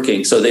are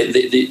working. So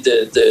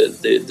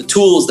the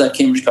tools that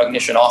Cambridge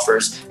Cognition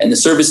offers and the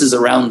services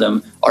around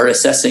them are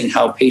assessing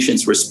how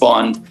patients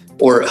respond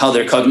or how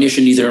their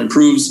cognition either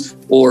improves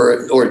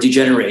or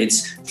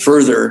degenerates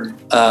further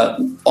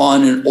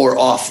on or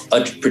off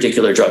a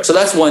particular drug. So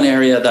that's one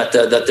area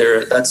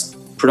that's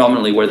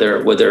predominantly where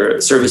their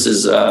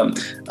services are.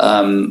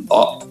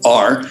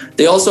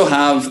 They also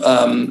have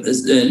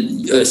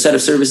a set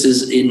of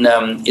services in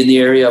the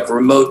area of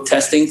remote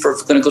testing for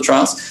clinical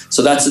trials.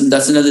 So that's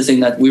another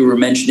thing that we were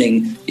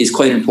mentioning is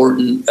quite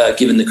important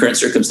given the current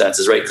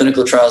circumstances. Right,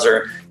 clinical trials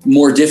are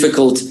more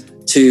difficult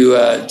to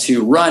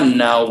run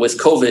now with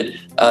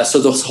COVID.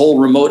 So this whole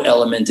remote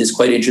element is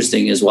quite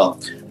interesting as well.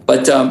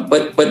 But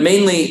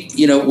mainly,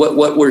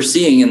 what we're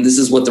seeing, and this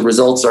is what the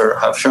results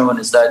have shown,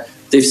 is that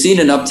they've seen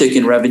an uptick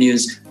in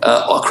revenues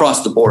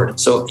across the board.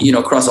 So,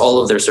 across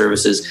all of their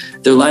services,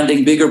 they're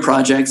landing bigger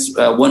projects.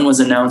 One was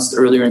announced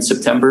earlier in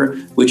September,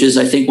 which is,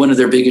 I think, one of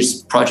their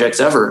biggest projects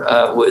ever.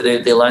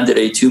 They landed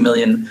a £2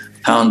 million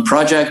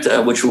project,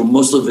 which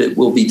most of it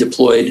will be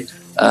deployed,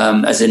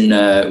 as in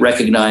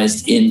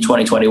recognized in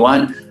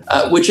 2021,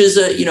 which is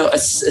a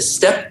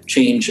step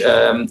change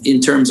in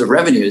terms of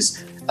revenues.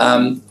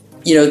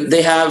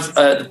 They have,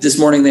 this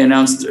morning they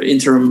announced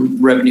interim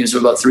revenues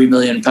of about £3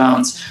 million,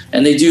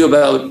 and they do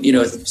about,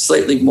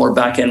 slightly more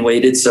back-end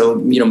weighted.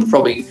 So,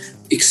 probably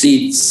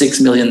exceed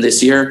 6 million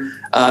this year.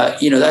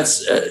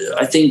 That's,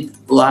 I think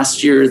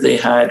last year they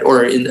had,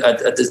 or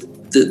at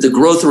the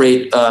growth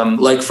rate,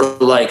 like for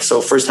like,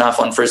 so first half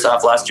on first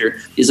half last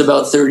year is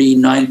about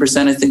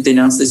 39%. I think they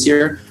announced this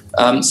year.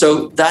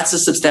 So that's a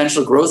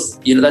substantial growth,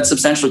 that's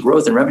substantial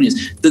growth in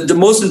revenues. The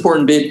most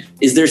important bit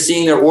is they're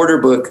seeing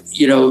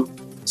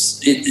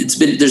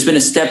there's been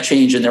a step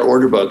change in their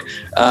order book.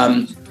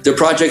 Their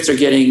projects are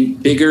getting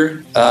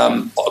bigger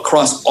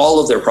across all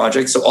of their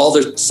projects. So all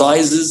their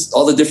sizes,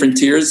 all the different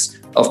tiers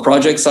of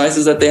project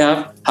sizes that they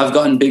have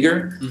gotten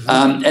bigger.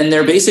 Mm-hmm. And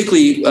they're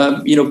basically,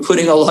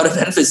 putting a lot of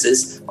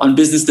emphasis on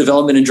business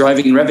development and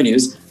driving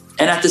revenues.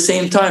 And at the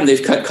same time,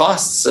 they've cut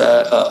costs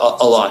a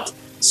lot.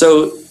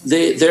 So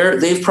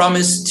they've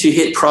promised to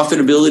hit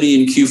profitability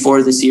in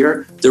Q4 this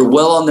year. They're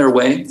well on their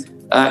way.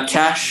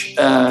 Cash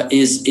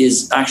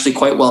is actually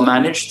quite well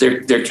managed.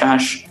 Their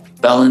cash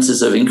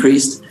balances have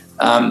increased.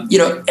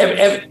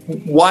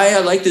 Why I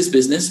like this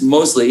business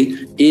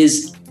mostly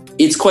is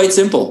it's quite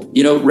simple.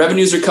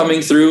 Revenues are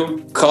coming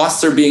through,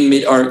 costs are being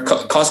made,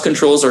 cost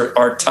controls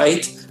are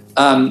tight.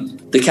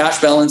 The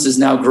cash balance is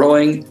now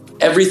growing.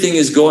 Everything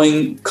is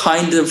going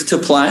kind of to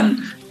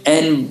plan.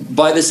 And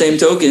by the same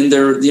token,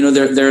 their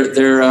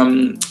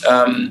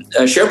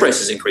share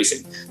price is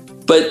increasing.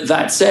 But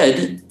that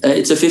said,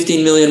 it's a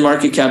 15 million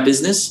market cap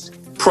business,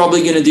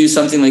 probably going to do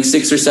something like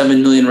 6 or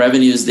 7 million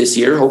revenues this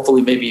year,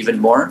 hopefully maybe even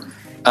more.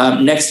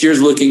 Next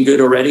year's looking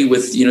good already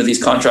with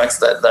these contracts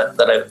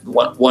that I've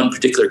one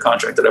particular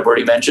contract that I've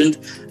already mentioned.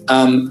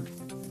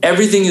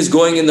 Everything is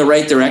going in the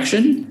right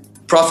direction.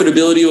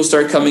 Profitability will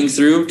start coming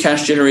through.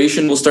 Cash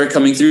generation will start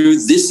coming through.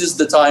 This is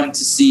the time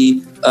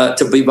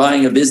to be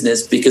buying a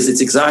business because it's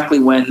exactly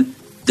when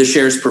the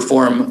shares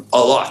perform a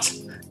lot.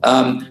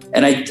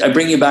 And I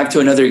bring you back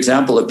to another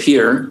example, a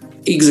peer,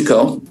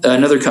 Ixico,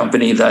 another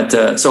company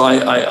that, so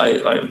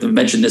I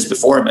mentioned this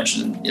before, I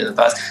mentioned in the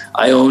past,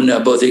 I own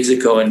both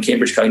Ixico and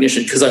Cambridge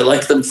Cognition because I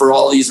like them for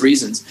all these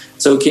reasons.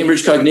 So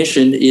Cambridge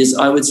Cognition is,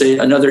 I would say,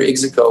 another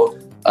Ixico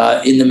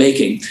in the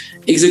making.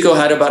 Ixico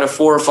had about a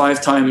 4 or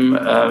 5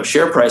 time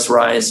share price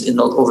rise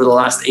over the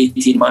last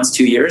 18 months,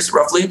 2 years,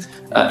 roughly,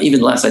 even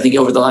less, I think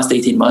over the last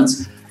 18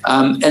 months.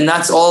 And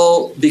that's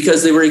all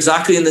because they were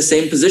exactly in the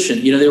same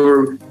position. They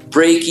were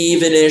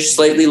break-even-ish,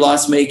 slightly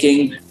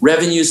loss-making.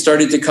 Revenues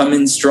started to come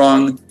in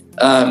strong,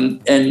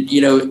 and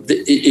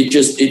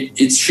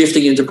it's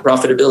shifting into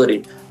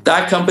profitability.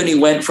 That company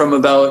went from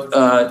about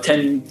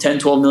 10,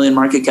 12 million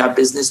market cap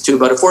business to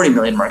about a 40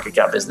 million market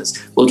cap business.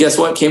 Well, guess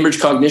what? Cambridge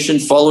Cognition,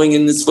 following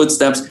in its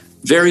footsteps,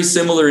 very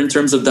similar in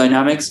terms of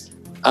dynamics,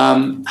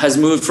 has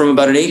moved from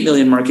about an 8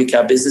 million market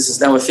cap business, is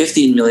now a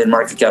 15 million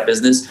market cap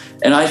business.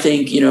 And I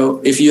think,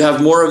 if you have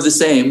more of the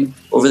same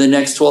over the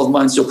next 12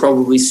 months, you'll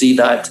probably see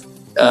that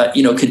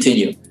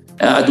continue.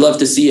 I'd love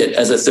to see it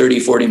as a 30,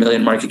 40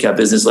 million market cap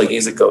business like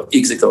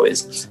Ixico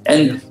is.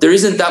 And there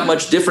isn't that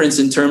much difference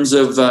in terms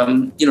of,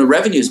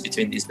 revenues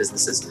between these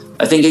businesses.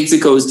 I think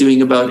Ixico is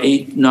doing about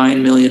 8,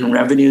 9 million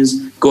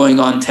revenues going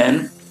on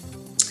 10.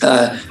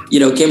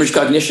 Cambridge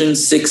Cognition,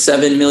 6,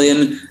 7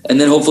 million,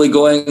 and then hopefully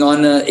going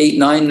on 8,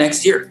 9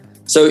 next year.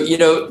 So,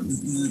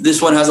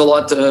 this one has a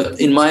lot to,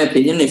 in my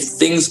opinion, if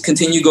things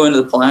continue going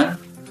to the plan,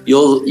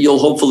 you'll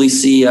hopefully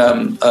see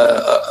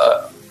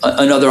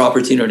another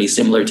opportunity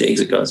similar to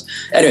Ixico's.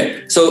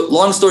 Anyway, so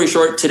long story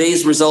short,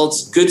 today's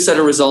results, good set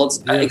of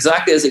results,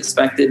 exactly as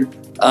expected,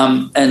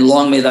 and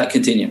long may that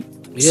continue.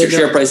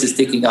 Share price is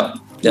ticking up.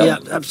 Yeah,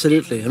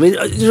 absolutely. I mean,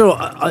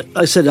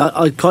 I said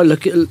I quite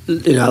look at,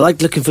 I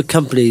like looking for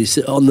companies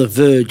on the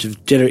verge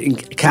of generating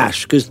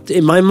cash because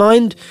in my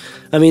mind,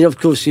 I mean, of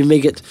course, you may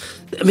get.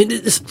 I mean,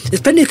 there's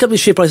plenty of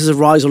companies' share prices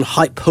rise on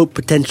hype, hope,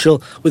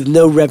 potential, with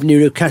no revenue,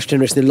 no cash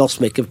generation, they're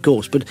loss-making, of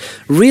course. But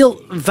real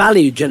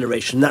value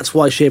generation, that's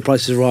why share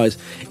prices rise,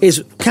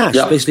 is cash.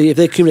 Yeah. Basically, if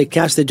they accumulate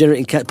cash, they're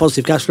generating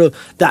positive cash flow.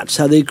 That's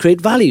how they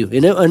create value,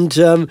 And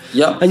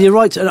and you're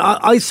right. And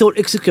I thought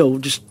Ixico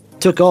just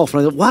took off,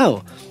 and I thought,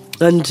 wow.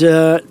 And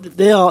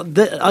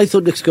I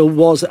thought Ixico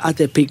was at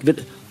their peak,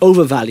 but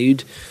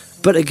overvalued.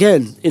 But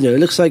again, it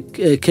looks like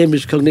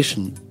Cambridge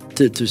Cognition,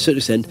 to a certain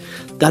extent,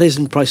 that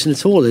isn't pricing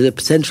at all. There's a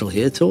potential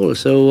here at all.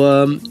 So,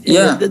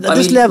 at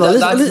this level,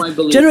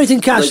 generating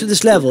cash at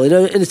this level,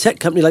 in a tech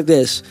company like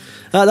this,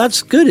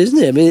 that's good, isn't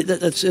it? I mean,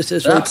 that's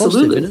very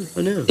absolutely positive.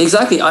 I know.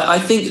 Exactly. I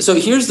think so.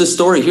 Here's the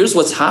story. Here's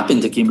what's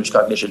happened to Cambridge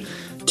Cognition.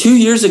 2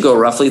 years ago,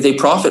 roughly, they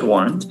profit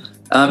warned.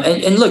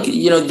 And look,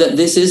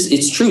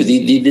 it's true.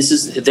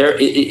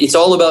 It's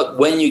all about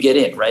when you get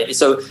in, right?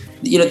 So,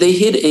 they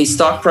hit a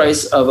stock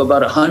price of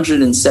about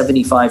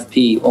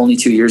 175p only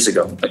 2 years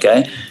ago.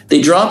 Okay.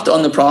 They dropped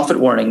on the profit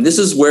warning. This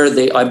is where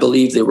I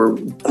believe they were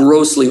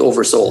grossly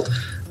oversold,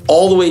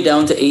 all the way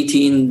down to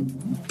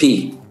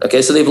 18p.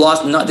 Okay. So they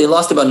lost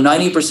about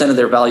 90% of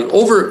their value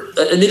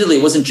admittedly,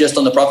 it wasn't just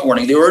on the profit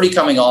warning. They were already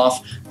coming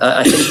off.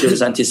 I think there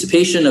was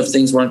anticipation of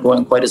things weren't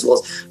going quite as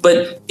well,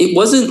 but it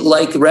wasn't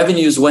like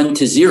revenues went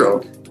to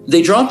zero.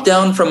 They dropped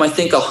down from, I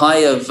think, a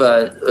high of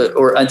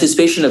or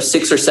anticipation of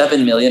 6 or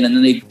 7 million, and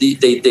then they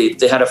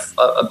had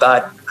a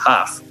bad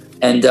half,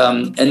 and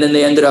then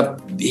they ended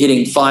up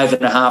hitting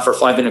 5.5 or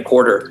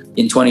 5.25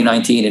 in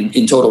 2019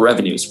 in total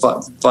revenues,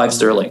 5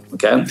 sterling.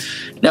 Okay,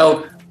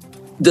 now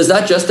does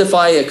that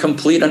justify a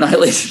complete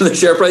annihilation of the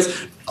share price?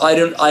 I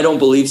don't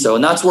believe so,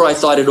 and that's where I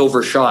thought it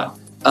overshot.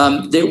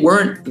 They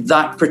weren't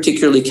that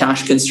particularly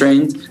cash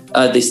constrained.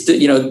 They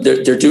still,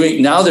 they're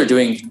doing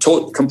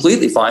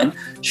completely fine.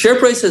 Share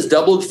price has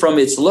doubled from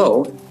its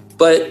low,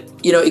 But,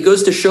 it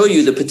goes to show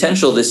you the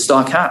potential this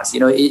stock has.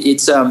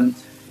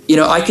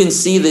 I can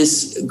see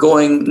this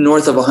going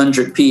north of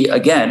 100p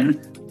again,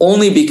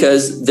 only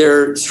because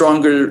they're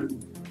stronger,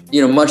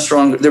 much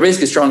stronger. The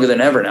risk is stronger than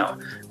ever now.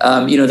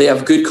 They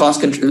have good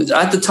cost control.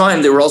 At the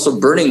time, they were also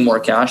burning more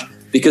cash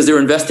because they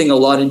were investing a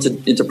lot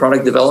into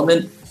product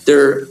development.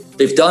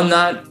 They've done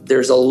that.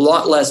 There's a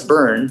lot less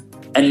burn.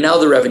 And now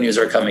the revenues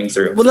are coming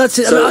through. Well, that's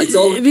it. So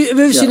have you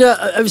ever seen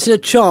a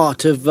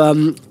chart of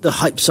the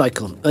hype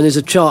cycle? And there's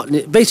a chart,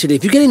 and basically,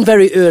 if you get in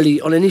very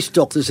early on any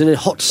stock that's in a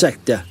hot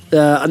sector,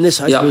 and this,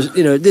 I suppose,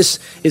 this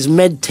is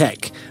med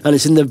tech, and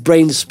it's in the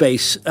brain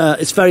space.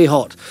 It's very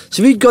hot.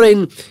 So if you got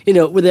in,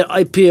 with their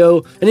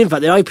IPO, and in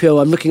fact, the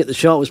IPO, I'm looking at the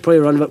chart, was probably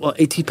around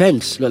about 80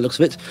 pence, by the looks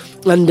of it,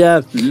 and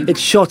it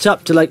shot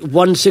up to like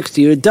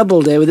 160. It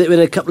doubled there within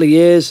a couple of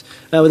years,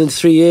 within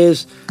 3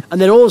 years. And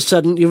then all of a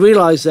sudden, you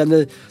realise then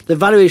the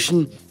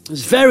valuation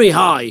is very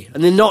high,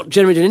 and they're not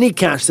generating any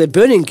cash; they're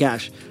burning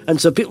cash, and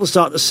so people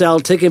start to sell,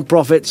 taking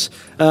profits,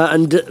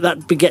 and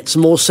that begets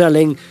more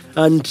selling.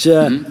 And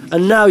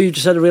now you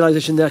just had a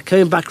realisation they're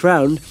coming back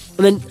round,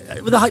 and then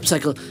with the hype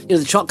cycle,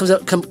 the chart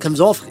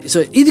comes off.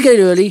 So either get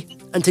in early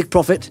and take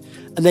profit,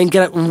 and then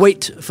get out and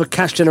wait for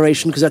cash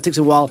generation because that takes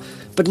a while.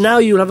 But now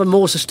you'll have a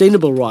more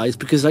sustainable rise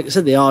because, like I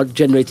said, they are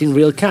generating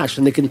real cash,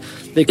 and they can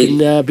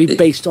be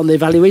based on their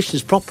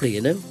valuations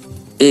properly.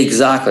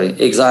 Exactly.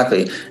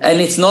 And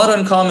it's not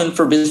uncommon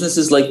for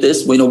businesses like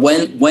this, when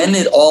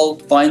it all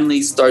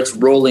finally starts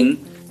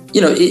rolling,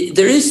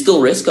 there is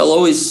still risk. I'll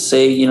always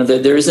say,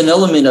 that there is an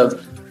element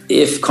of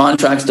if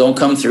contracts don't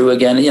come through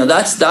again,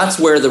 that's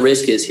where the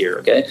risk is here.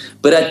 Okay.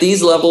 But at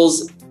these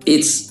levels,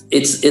 it's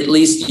at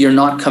least you're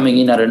not coming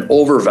in at an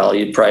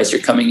overvalued price.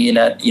 You're coming in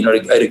at,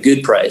 at a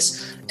good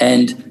price.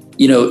 And,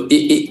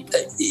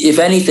 if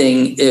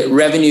anything,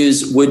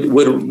 revenues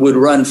would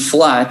run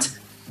flat,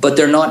 but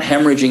they're not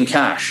hemorrhaging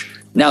cash.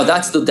 Now,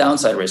 that's the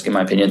downside risk, in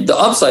my opinion. The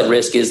upside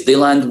risk is they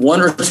land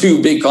one or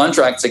two big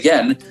contracts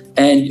again,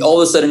 and all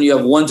of a sudden you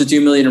have 1 to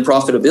 2 million in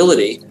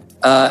profitability.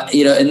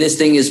 And this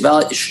thing is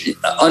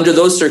under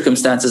those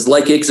circumstances,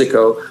 like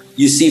Ixico,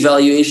 you see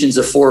valuations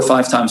of 4 or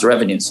 5 times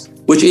revenues,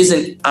 which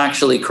isn't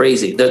actually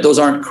crazy. Those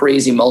aren't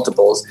crazy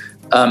multiples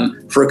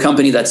for a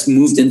company that's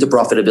moved into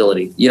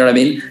profitability. You know what I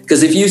mean?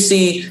 Because if you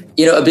see,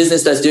 a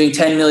business that's doing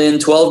 10 million,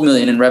 12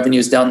 million in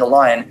revenues down the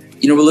line,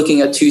 we're looking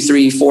at 2,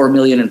 3, 4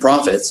 million in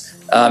profits.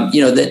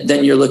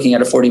 Then you're looking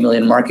at a 40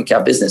 million market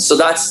cap business. So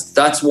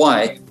that's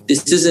why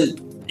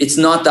it's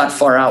not that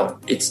far out.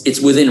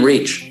 It's within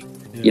reach,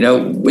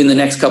 in the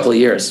next couple of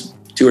years,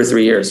 2 or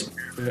 3 years.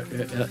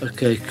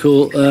 Okay,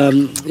 cool. I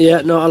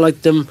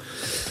like them,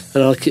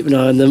 and I'll keep an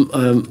eye on them.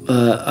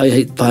 I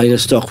hate buying a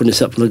stock when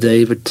it's up on a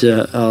day, but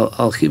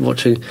I'll keep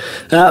watching.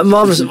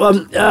 Marvellous.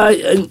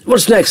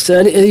 What's next?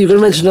 You're going to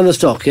mention another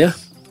stock, yeah?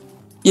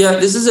 Yeah,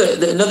 this is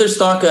another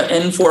stock,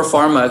 N4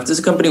 Pharma. This is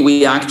a company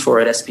we act for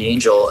at SP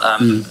Angel.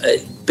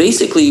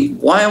 Basically,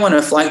 why I want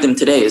to flag them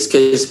today is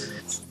because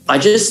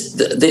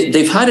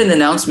they've had an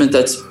announcement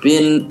that's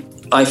been,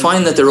 I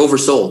find that they're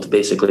oversold,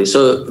 basically.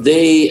 So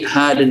they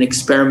had an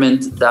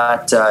experiment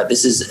that,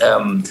 this is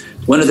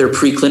one of their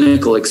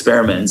preclinical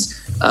experiments,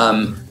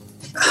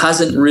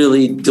 hasn't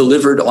really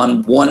delivered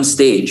on one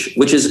stage,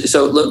 which is,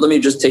 so let me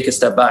just take a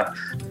step back.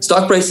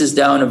 Stock price is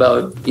down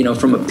about,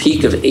 from a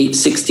peak of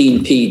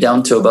 816p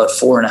down to about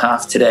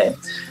 4.5 today.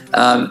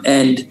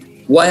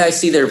 And why I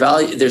see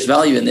there's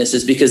value in this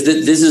is because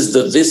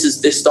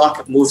this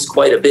stock moves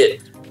quite a bit.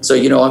 So,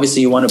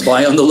 obviously you want to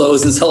buy on the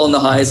lows and sell on the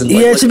highs. And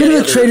it's a bit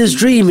of a trader's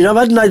dream. I've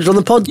had Nigel on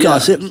the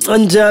podcast,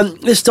 and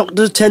this stock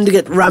does tend to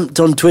get ramped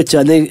on Twitter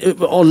and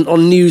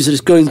on news that it's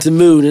going to the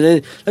moon. And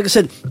then, like I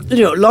said,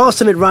 last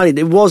time it rallied,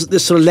 it was at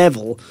this sort of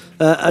level,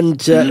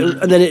 and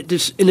then it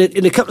just in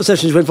a couple of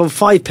sessions went from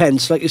 5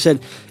 pence. Like you said,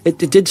 it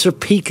did sort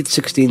of peak at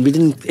 16, but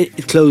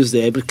it closed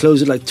there, but it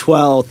closed at like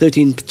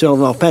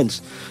 12.5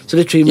 pence. So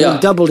literally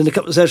doubled in a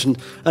couple of sessions,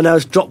 and now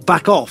it's dropped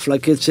back off.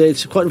 Like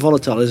it's quite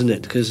volatile, isn't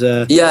it? Because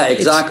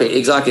exactly.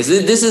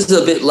 So this is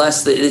a bit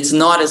less. It's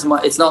not as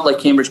much. It's not like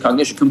Cambridge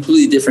Cognition.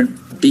 Completely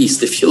different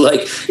beast, if you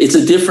like. It's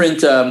a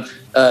different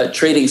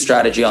trading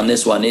strategy on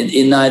this one.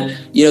 In that,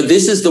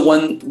 this is the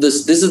one.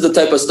 This is the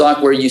type of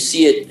stock where you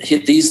see it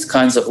hit these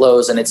kinds of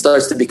lows, and it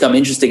starts to become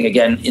interesting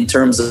again in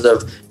terms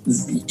of,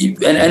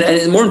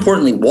 and more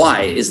importantly,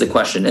 why is the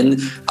question.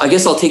 And I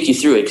guess I'll take you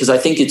through it because I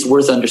think it's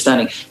worth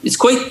understanding. It's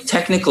quite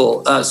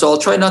technical, so I'll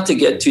try not to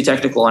get too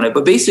technical on it.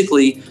 But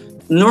basically,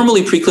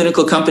 normally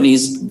preclinical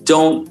companies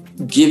don't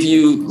give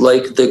you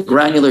like the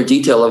granular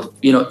detail of,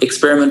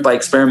 experiment by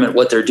experiment,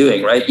 what they're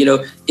doing, right?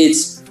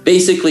 It's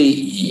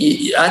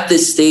basically at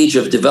this stage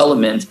of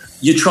development,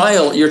 you're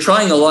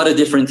trying a lot of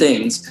different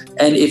things.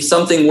 And if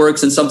something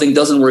works and something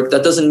doesn't work,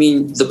 that doesn't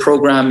mean the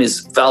program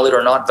is valid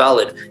or not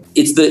valid.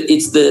 It's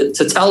the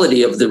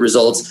totality of the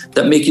results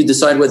that make you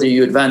decide whether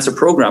you advance a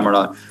program or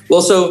not.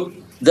 Well, so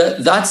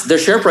that's their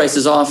share price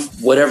is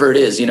off whatever it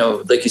is,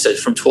 like you said,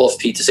 from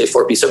 12p to say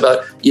 4p. So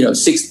about,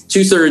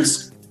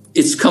 2/3,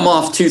 it's come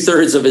off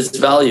 2/3 of its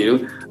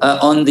value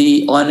on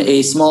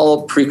a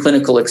small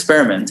preclinical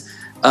experiment.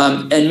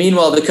 And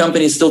meanwhile, the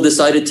company still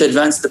decided to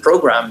advance the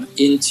program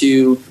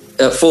into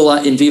full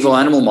in vivo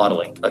animal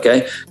modeling.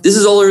 Okay, this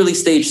is all early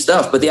stage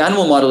stuff, but the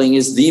animal modeling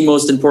is the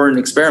most important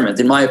experiment,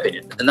 in my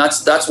opinion, and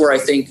that's where I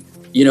think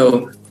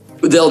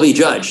they'll be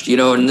judged.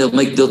 And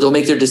they'll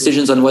make their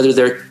decisions on whether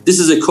this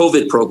is a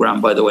COVID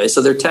program, by the way.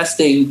 So they're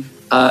testing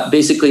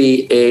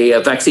basically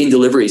a vaccine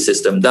delivery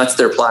system. That's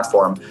their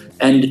platform.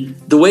 And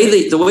the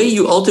way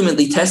you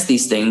ultimately test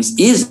these things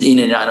is in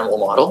an animal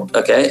model,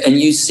 okay? And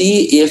you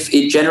see if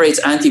it generates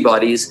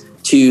antibodies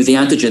to the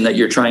antigen that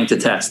you're trying to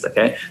test,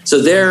 okay?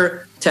 So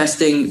they're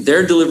testing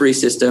their delivery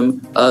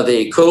system of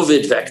a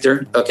COVID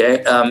vector,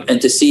 okay, and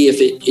to see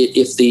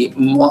if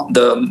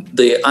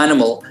the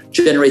animal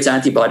generates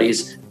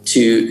antibodies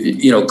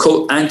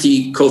to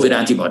anti-COVID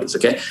antibodies,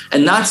 okay,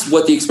 and that's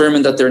what the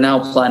experiment that they're now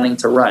planning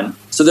to run.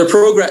 So they're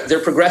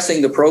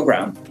progressing the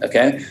program,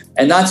 okay,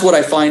 and that's what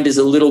I find is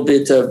a little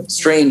bit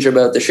strange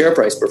about the share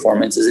price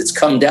performance. Is it's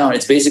come down,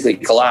 it's basically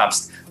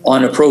collapsed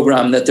on a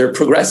program that they're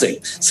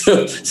progressing.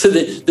 So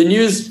the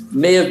news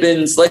may have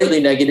been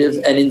slightly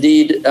negative, and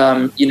indeed,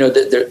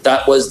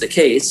 that was the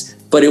case.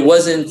 But it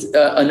wasn't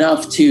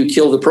enough to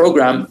kill the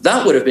program.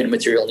 That would have been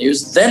material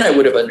news. Then I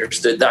would have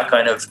understood that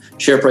kind of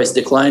share price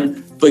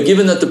decline. But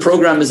given that the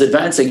program is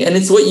advancing, and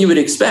it's what you would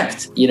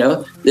expect,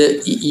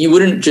 that you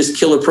wouldn't just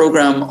kill a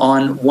program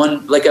on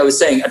one, like I was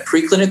saying,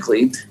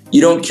 preclinically, you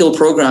don't kill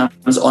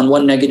programs on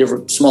one negative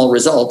or small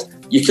result.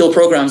 You kill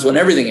programs when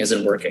everything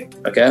isn't working,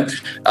 okay?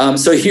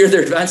 So here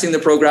they're advancing the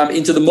program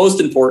into the most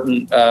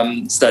important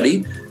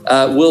study.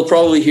 We'll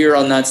probably hear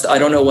on that. I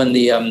don't know when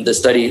the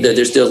study, they're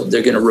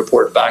going to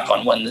report back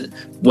on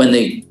when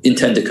they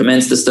intend to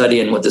commence the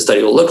study and what the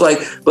study will look like.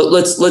 But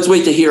let's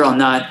wait to hear on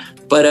that.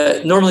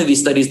 But normally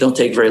these studies don't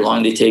take very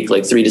long. They take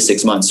like 3 to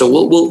 6 months.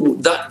 So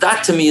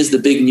that to me is the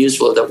big news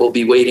flow that we'll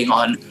be waiting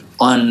on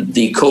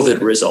the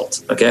COVID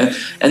result, okay?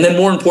 And then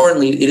more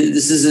importantly,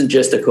 this isn't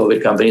just a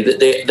COVID company.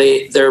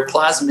 Their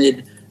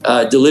plasmid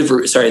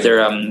delivery,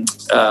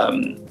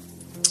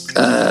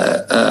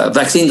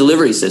 vaccine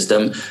delivery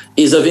system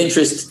is of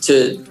interest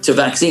to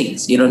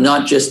vaccines,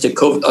 not just to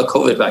a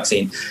COVID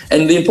vaccine.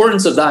 And the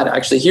importance of that,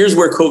 actually, here's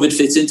where COVID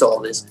fits into all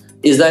this,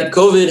 is that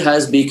COVID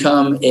has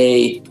become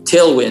a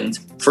tailwind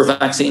for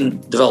vaccine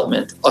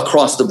development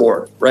across the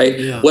board, right?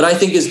 Yeah. What I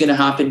think is going to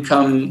happen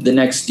come the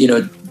next,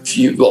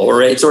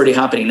 it's already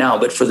happening now,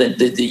 but for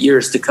the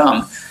years to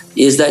come,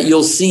 is that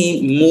you'll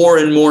see more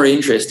and more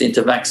interest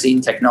into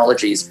vaccine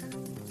technologies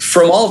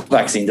from all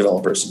vaccine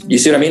developers. You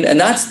see what I mean? And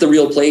that's the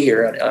real play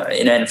here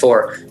in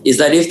N4, is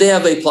that if they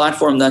have a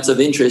platform that's of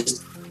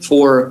interest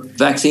for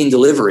vaccine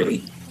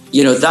delivery,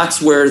 that's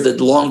where the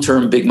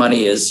long-term big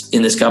money is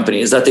in this company,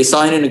 is that they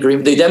sign an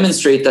agreement, they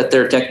demonstrate that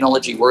their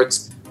technology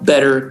works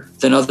better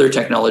than other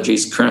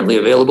technologies currently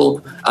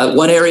available.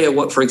 One area,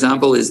 for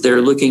example, is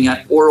they're looking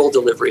at oral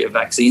delivery of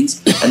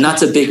vaccines, and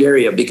that's a big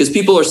area because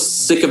people are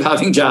sick of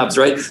having jabs,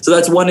 right? So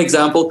that's one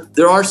example.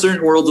 There are certain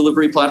oral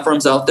delivery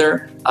platforms out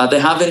there. They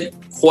haven't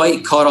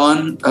quite caught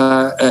on.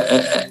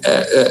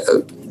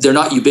 They're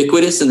not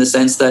ubiquitous in the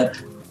sense that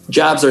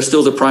jabs are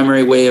still the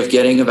primary way of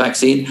getting a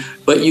vaccine,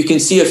 but you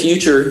can see a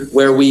future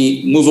where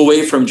we move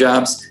away from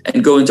jabs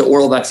and go into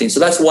oral vaccines.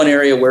 So that's one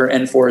area where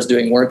N4 is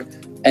doing work.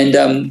 And,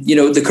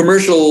 the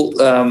commercial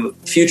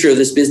future of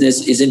this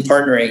business is in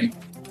partnering,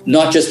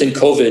 not just in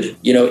COVID,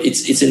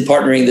 it's in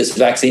partnering this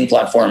vaccine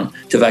platform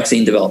to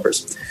vaccine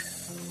developers.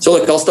 So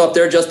look, I'll stop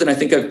there, Justin. I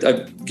think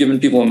I've given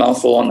people a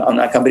mouthful on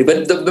that company.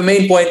 But the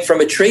main point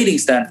from a trading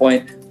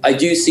standpoint, I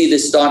do see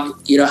this stock,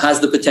 has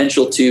the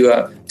potential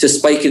to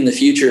spike in the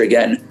future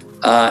again.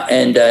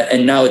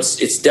 And now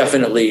it's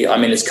definitely,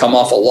 it's come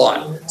off a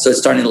lot. So it's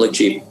starting to look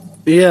cheap.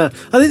 Yeah,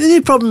 I think the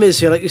problem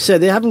is here, like you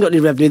said, they haven't got any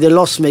revenue. They're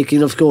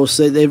loss-making, of course.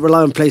 They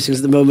rely on placings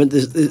at the moment,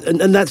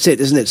 and that's it,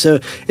 isn't it? So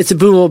it's a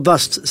boom or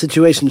bust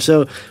situation.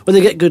 So when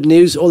they get good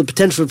news, or the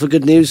potential for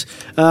good news,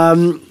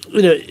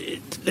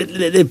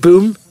 they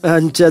boom,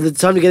 and the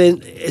time to get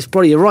in is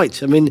probably you're right.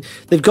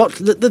 They've got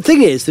the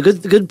thing is the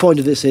good point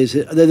of this is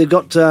they've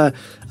got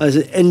as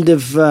an end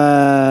of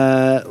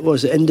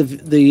end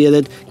of the year,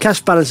 the cash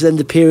balance at the end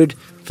of the period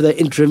for their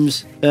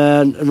interims,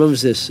 and when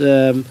was this?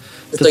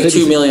 It's like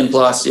 2 million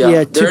plus, yeah.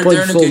 Yeah, they're in a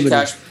good million.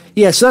 cash.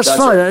 Yeah, so that's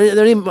fine. Right. I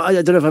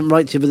don't know if I'm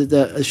right here, but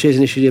the shares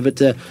in issue here, but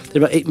they're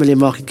about 8 million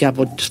market cap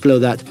or just below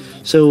that.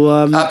 So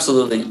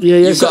absolutely, yeah,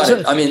 you've got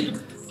it.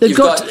 They've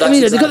got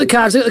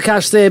the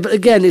cash there, but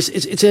again,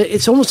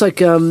 it's almost like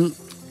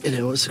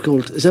what's it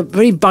called? It's a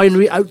very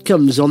binary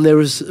outcomes on their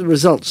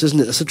results,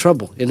 isn't it? That's the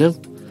trouble, Yeah,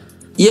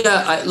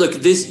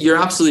 you're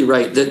absolutely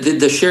right.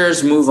 The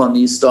shares move on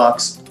these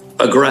stocks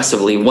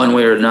aggressively, one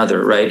way or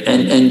another, right?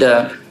 And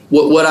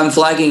what I'm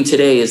flagging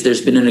today is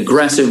there's been an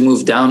aggressive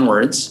move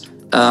downwards.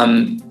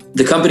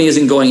 The company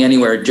isn't going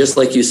anywhere. Just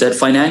like you said,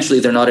 financially,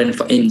 they're not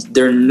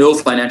they're in no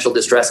financial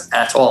distress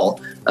at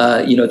all.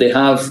 They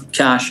have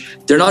cash.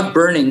 They're not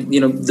burning.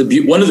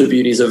 One of the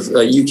beauties of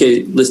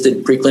UK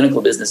listed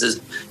preclinical businesses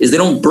is they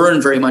don't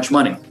burn very much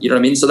money. You know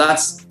what I mean? So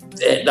that's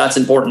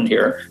important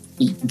here.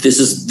 This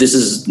is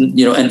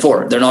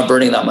N4. They're not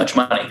burning that much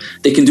money.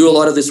 They can do a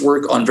lot of this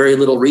work on very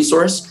little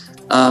resource.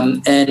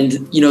 And,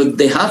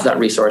 they have that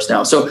resource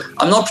now. So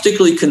I'm not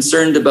particularly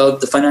concerned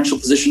about the financial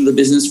position of the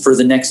business for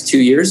the next 2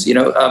 years.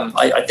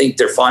 I think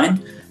they're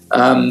fine.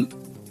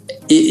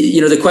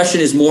 The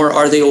question is more,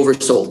 are they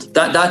oversold?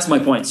 That's my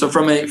point. So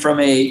from an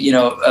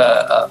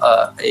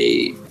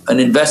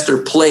investor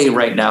play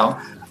right now,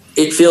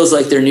 it feels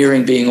like they're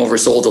nearing being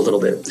oversold a little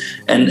bit,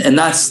 and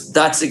that's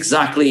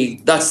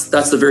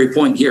the very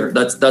point here.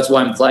 That's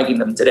why I'm flagging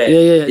them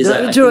today.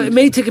 It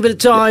may take a bit of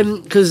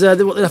time because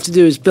what they have to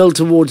do is build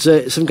towards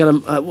some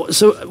kind of.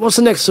 So what's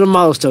the next sort of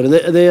milestone?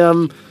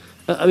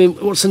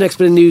 What's the next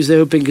bit of news they're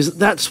hoping? Because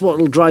that's what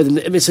will drive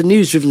them. It's a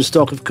news-driven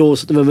stock, of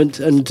course, at the moment,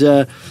 and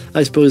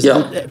I suppose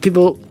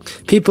people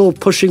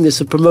pushing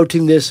this or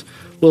promoting this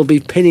will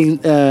be pinning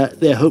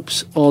their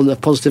hopes on a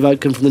positive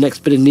outcome from the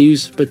next bit of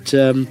news. But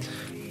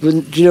do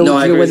you know? No,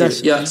 I agree when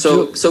with you. Yeah.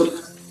 So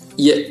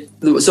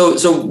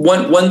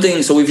one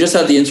thing. So we've just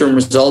had the interim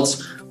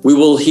results. We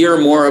will hear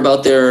more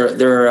about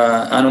their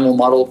animal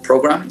model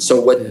program. So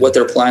what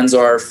their plans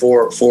are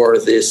for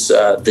this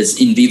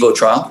in vivo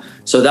trial.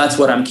 So that's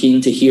what I'm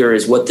keen to hear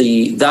is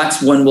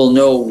that's when we'll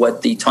know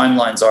what the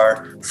timelines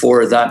are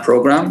for that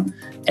program.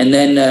 And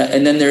then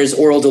there's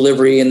oral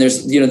delivery, and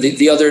there's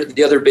the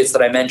other bits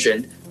that I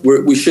mentioned.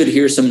 We should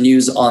hear some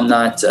news on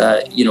that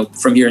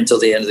from here until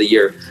the end of the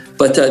year.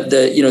 But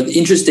the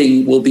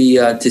interesting will be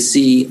to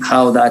see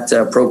how that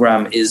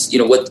program is,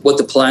 what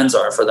the plans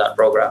are for that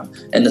program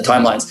and the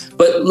timelines.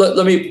 But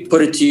let me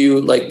put it to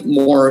you, like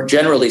more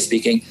generally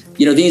speaking,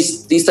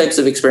 these types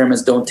of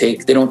experiments don't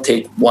take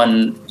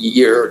 1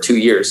 year or 2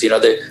 years.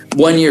 The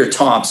 1 year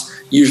tops.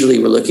 Usually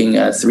we're looking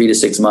at 3 to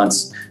 6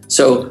 months.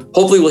 So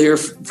hopefully we'll hear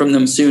from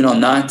them soon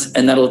on that,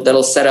 and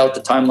that'll set out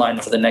the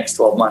timeline for the next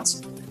 12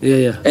 months.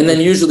 Yeah. And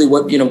then usually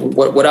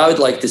what I would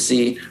like to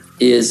see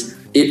is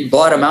it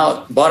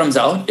bottoms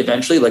out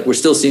eventually. Like we're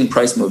still seeing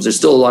price moves. There's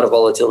still a lot of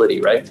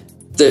volatility, right?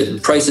 The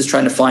price is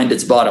trying to find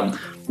its bottom.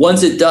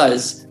 Once it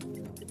does,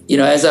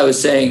 as I was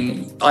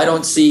saying, I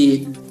don't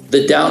see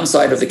the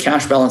downside of the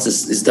cash balance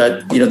is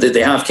that, that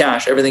they have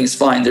cash, everything is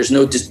fine. There's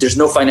no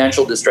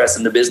financial distress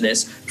in the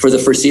business for the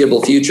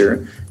foreseeable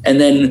future. And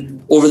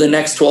then over the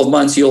next 12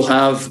 months, you'll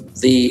have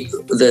the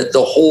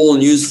whole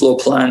news flow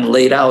plan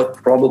laid out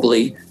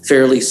probably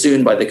fairly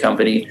soon by the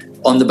company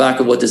on the back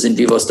of what this in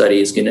vivo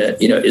study is gonna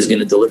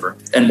deliver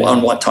and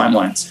on what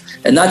timelines.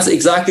 And that's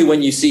exactly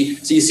when you see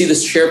the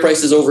share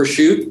prices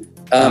overshoot.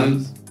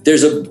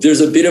 There's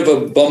a bit of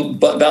a bump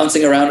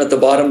bouncing around at the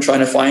bottom, trying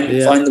to find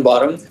the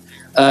bottom.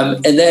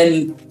 And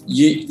then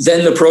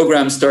the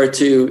programs start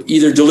to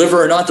either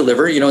deliver or not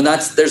deliver, and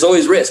there's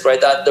always risk,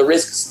 right? That the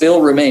risk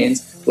still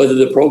remains whether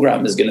the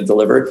program is going to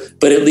deliver,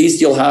 but at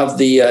least you'll have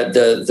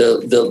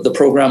the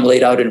program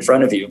laid out in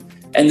front of you.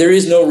 And there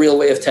is no real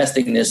way of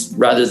testing this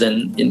rather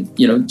than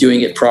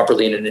doing it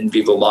properly in an in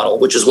vivo model,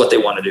 which is what they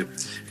want to do.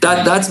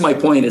 That's my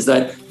point, is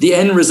that the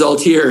end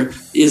result here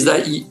is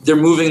that they're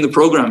moving the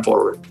program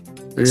forward.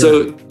 Yeah.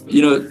 So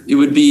it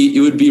would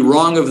be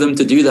wrong of them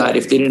to do that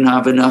if they didn't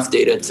have enough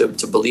data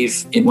to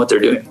believe in what they're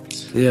doing.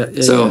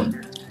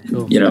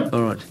 Cool.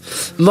 All right,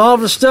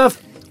 marvelous stuff.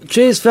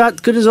 Cheers for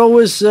that. Good as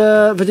always,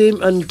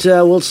 Vadim, and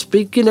we'll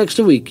speak to you next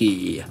week.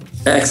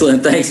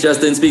 Excellent. Thanks,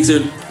 Justin. Speak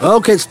soon.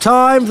 Okay, it's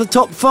time for the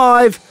top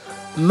 5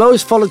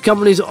 most followed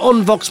companies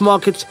on Vox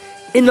Markets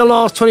in the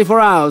last 24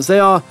 hours. They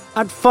are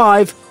at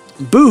 5,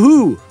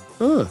 Boohoo,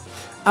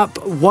 up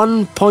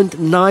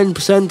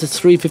 1.9% to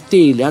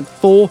 315. At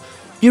 4,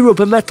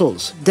 Europa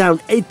Metals, down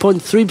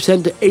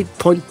 8.3% to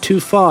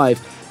 8.25.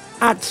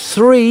 At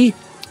 3,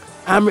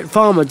 Amrit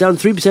Pharma, down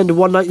 3% to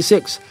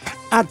 196.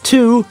 At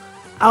 2,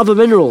 Alba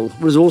Mineral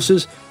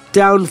Resources,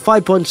 down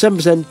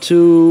 5.7%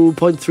 to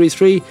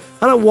 0.33.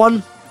 And at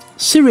 1,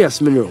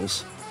 Sirius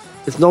Minerals,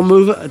 with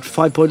non-mover at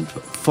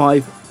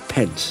 5.5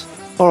 pence.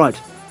 All right,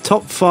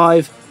 top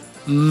 5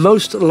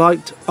 most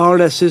liked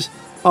RNSs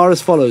are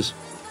as follows.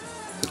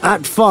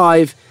 At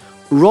 5,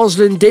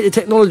 Roslin Data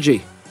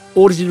Technology,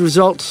 audited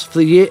results for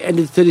the year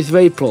ended 30th of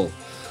April.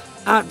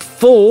 At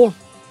 4,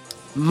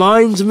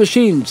 Minds and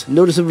Machines,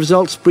 notice of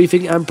results,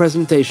 briefing and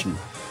presentation.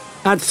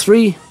 At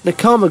 3,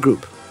 Nakama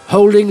Group,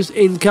 holdings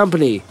in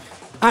company.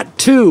 At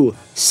 2,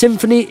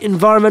 Symphony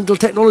Environmental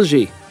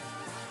Technology,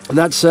 and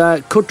that's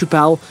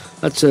Cotupal.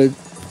 That's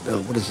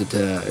it's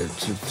a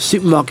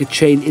supermarket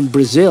chain in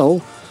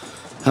Brazil.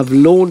 Have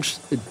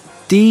launched the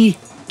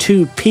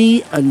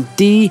D2P and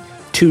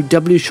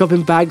D2W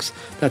shopping bags.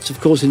 That's, of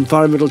course,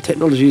 environmental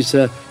technologies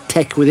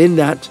tech within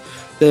that.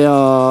 They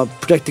are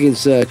protecting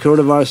against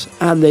coronavirus,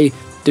 and they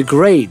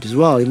degrade as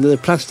well, even though they're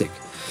plastic.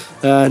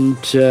 And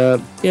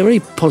very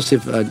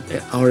positive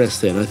RS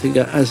there. And I think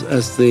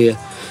as the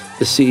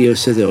CEO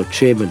said there, or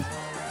chairman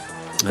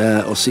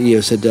or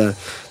CEO said,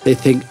 they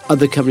think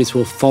other companies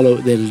will follow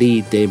their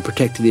lead there in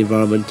protecting the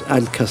environment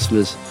and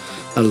customers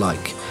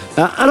alike.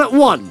 And at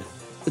 1,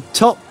 the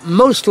top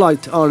most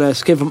liked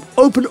RNS came from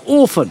Open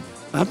Orphan.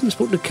 I haven't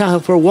spoken to Cahill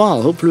for a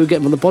while. Hopefully we'll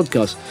get him on the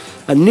podcast.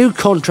 A new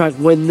contract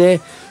when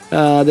their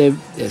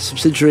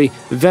subsidiary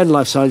Venn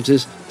Life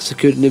Sciences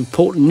secured an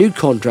important new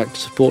contract to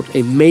support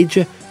a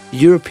major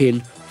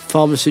European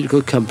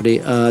pharmaceutical company.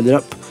 They're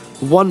up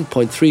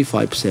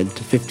 1.35%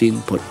 to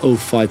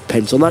 15.05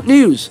 pence on that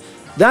news.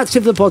 That's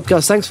it for the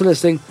podcast. Thanks for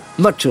listening.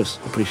 Much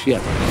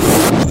appreciated.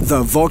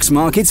 The Vox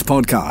Markets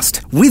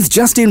Podcast with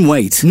Justin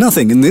Waite.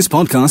 Nothing in this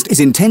podcast is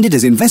intended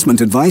as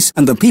investment advice,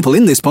 and the people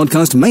in this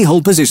podcast may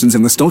hold positions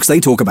in the stocks they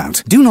talk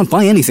about. Do not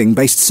buy anything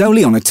based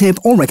solely on a tip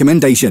or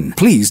recommendation.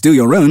 Please do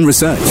your own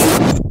research.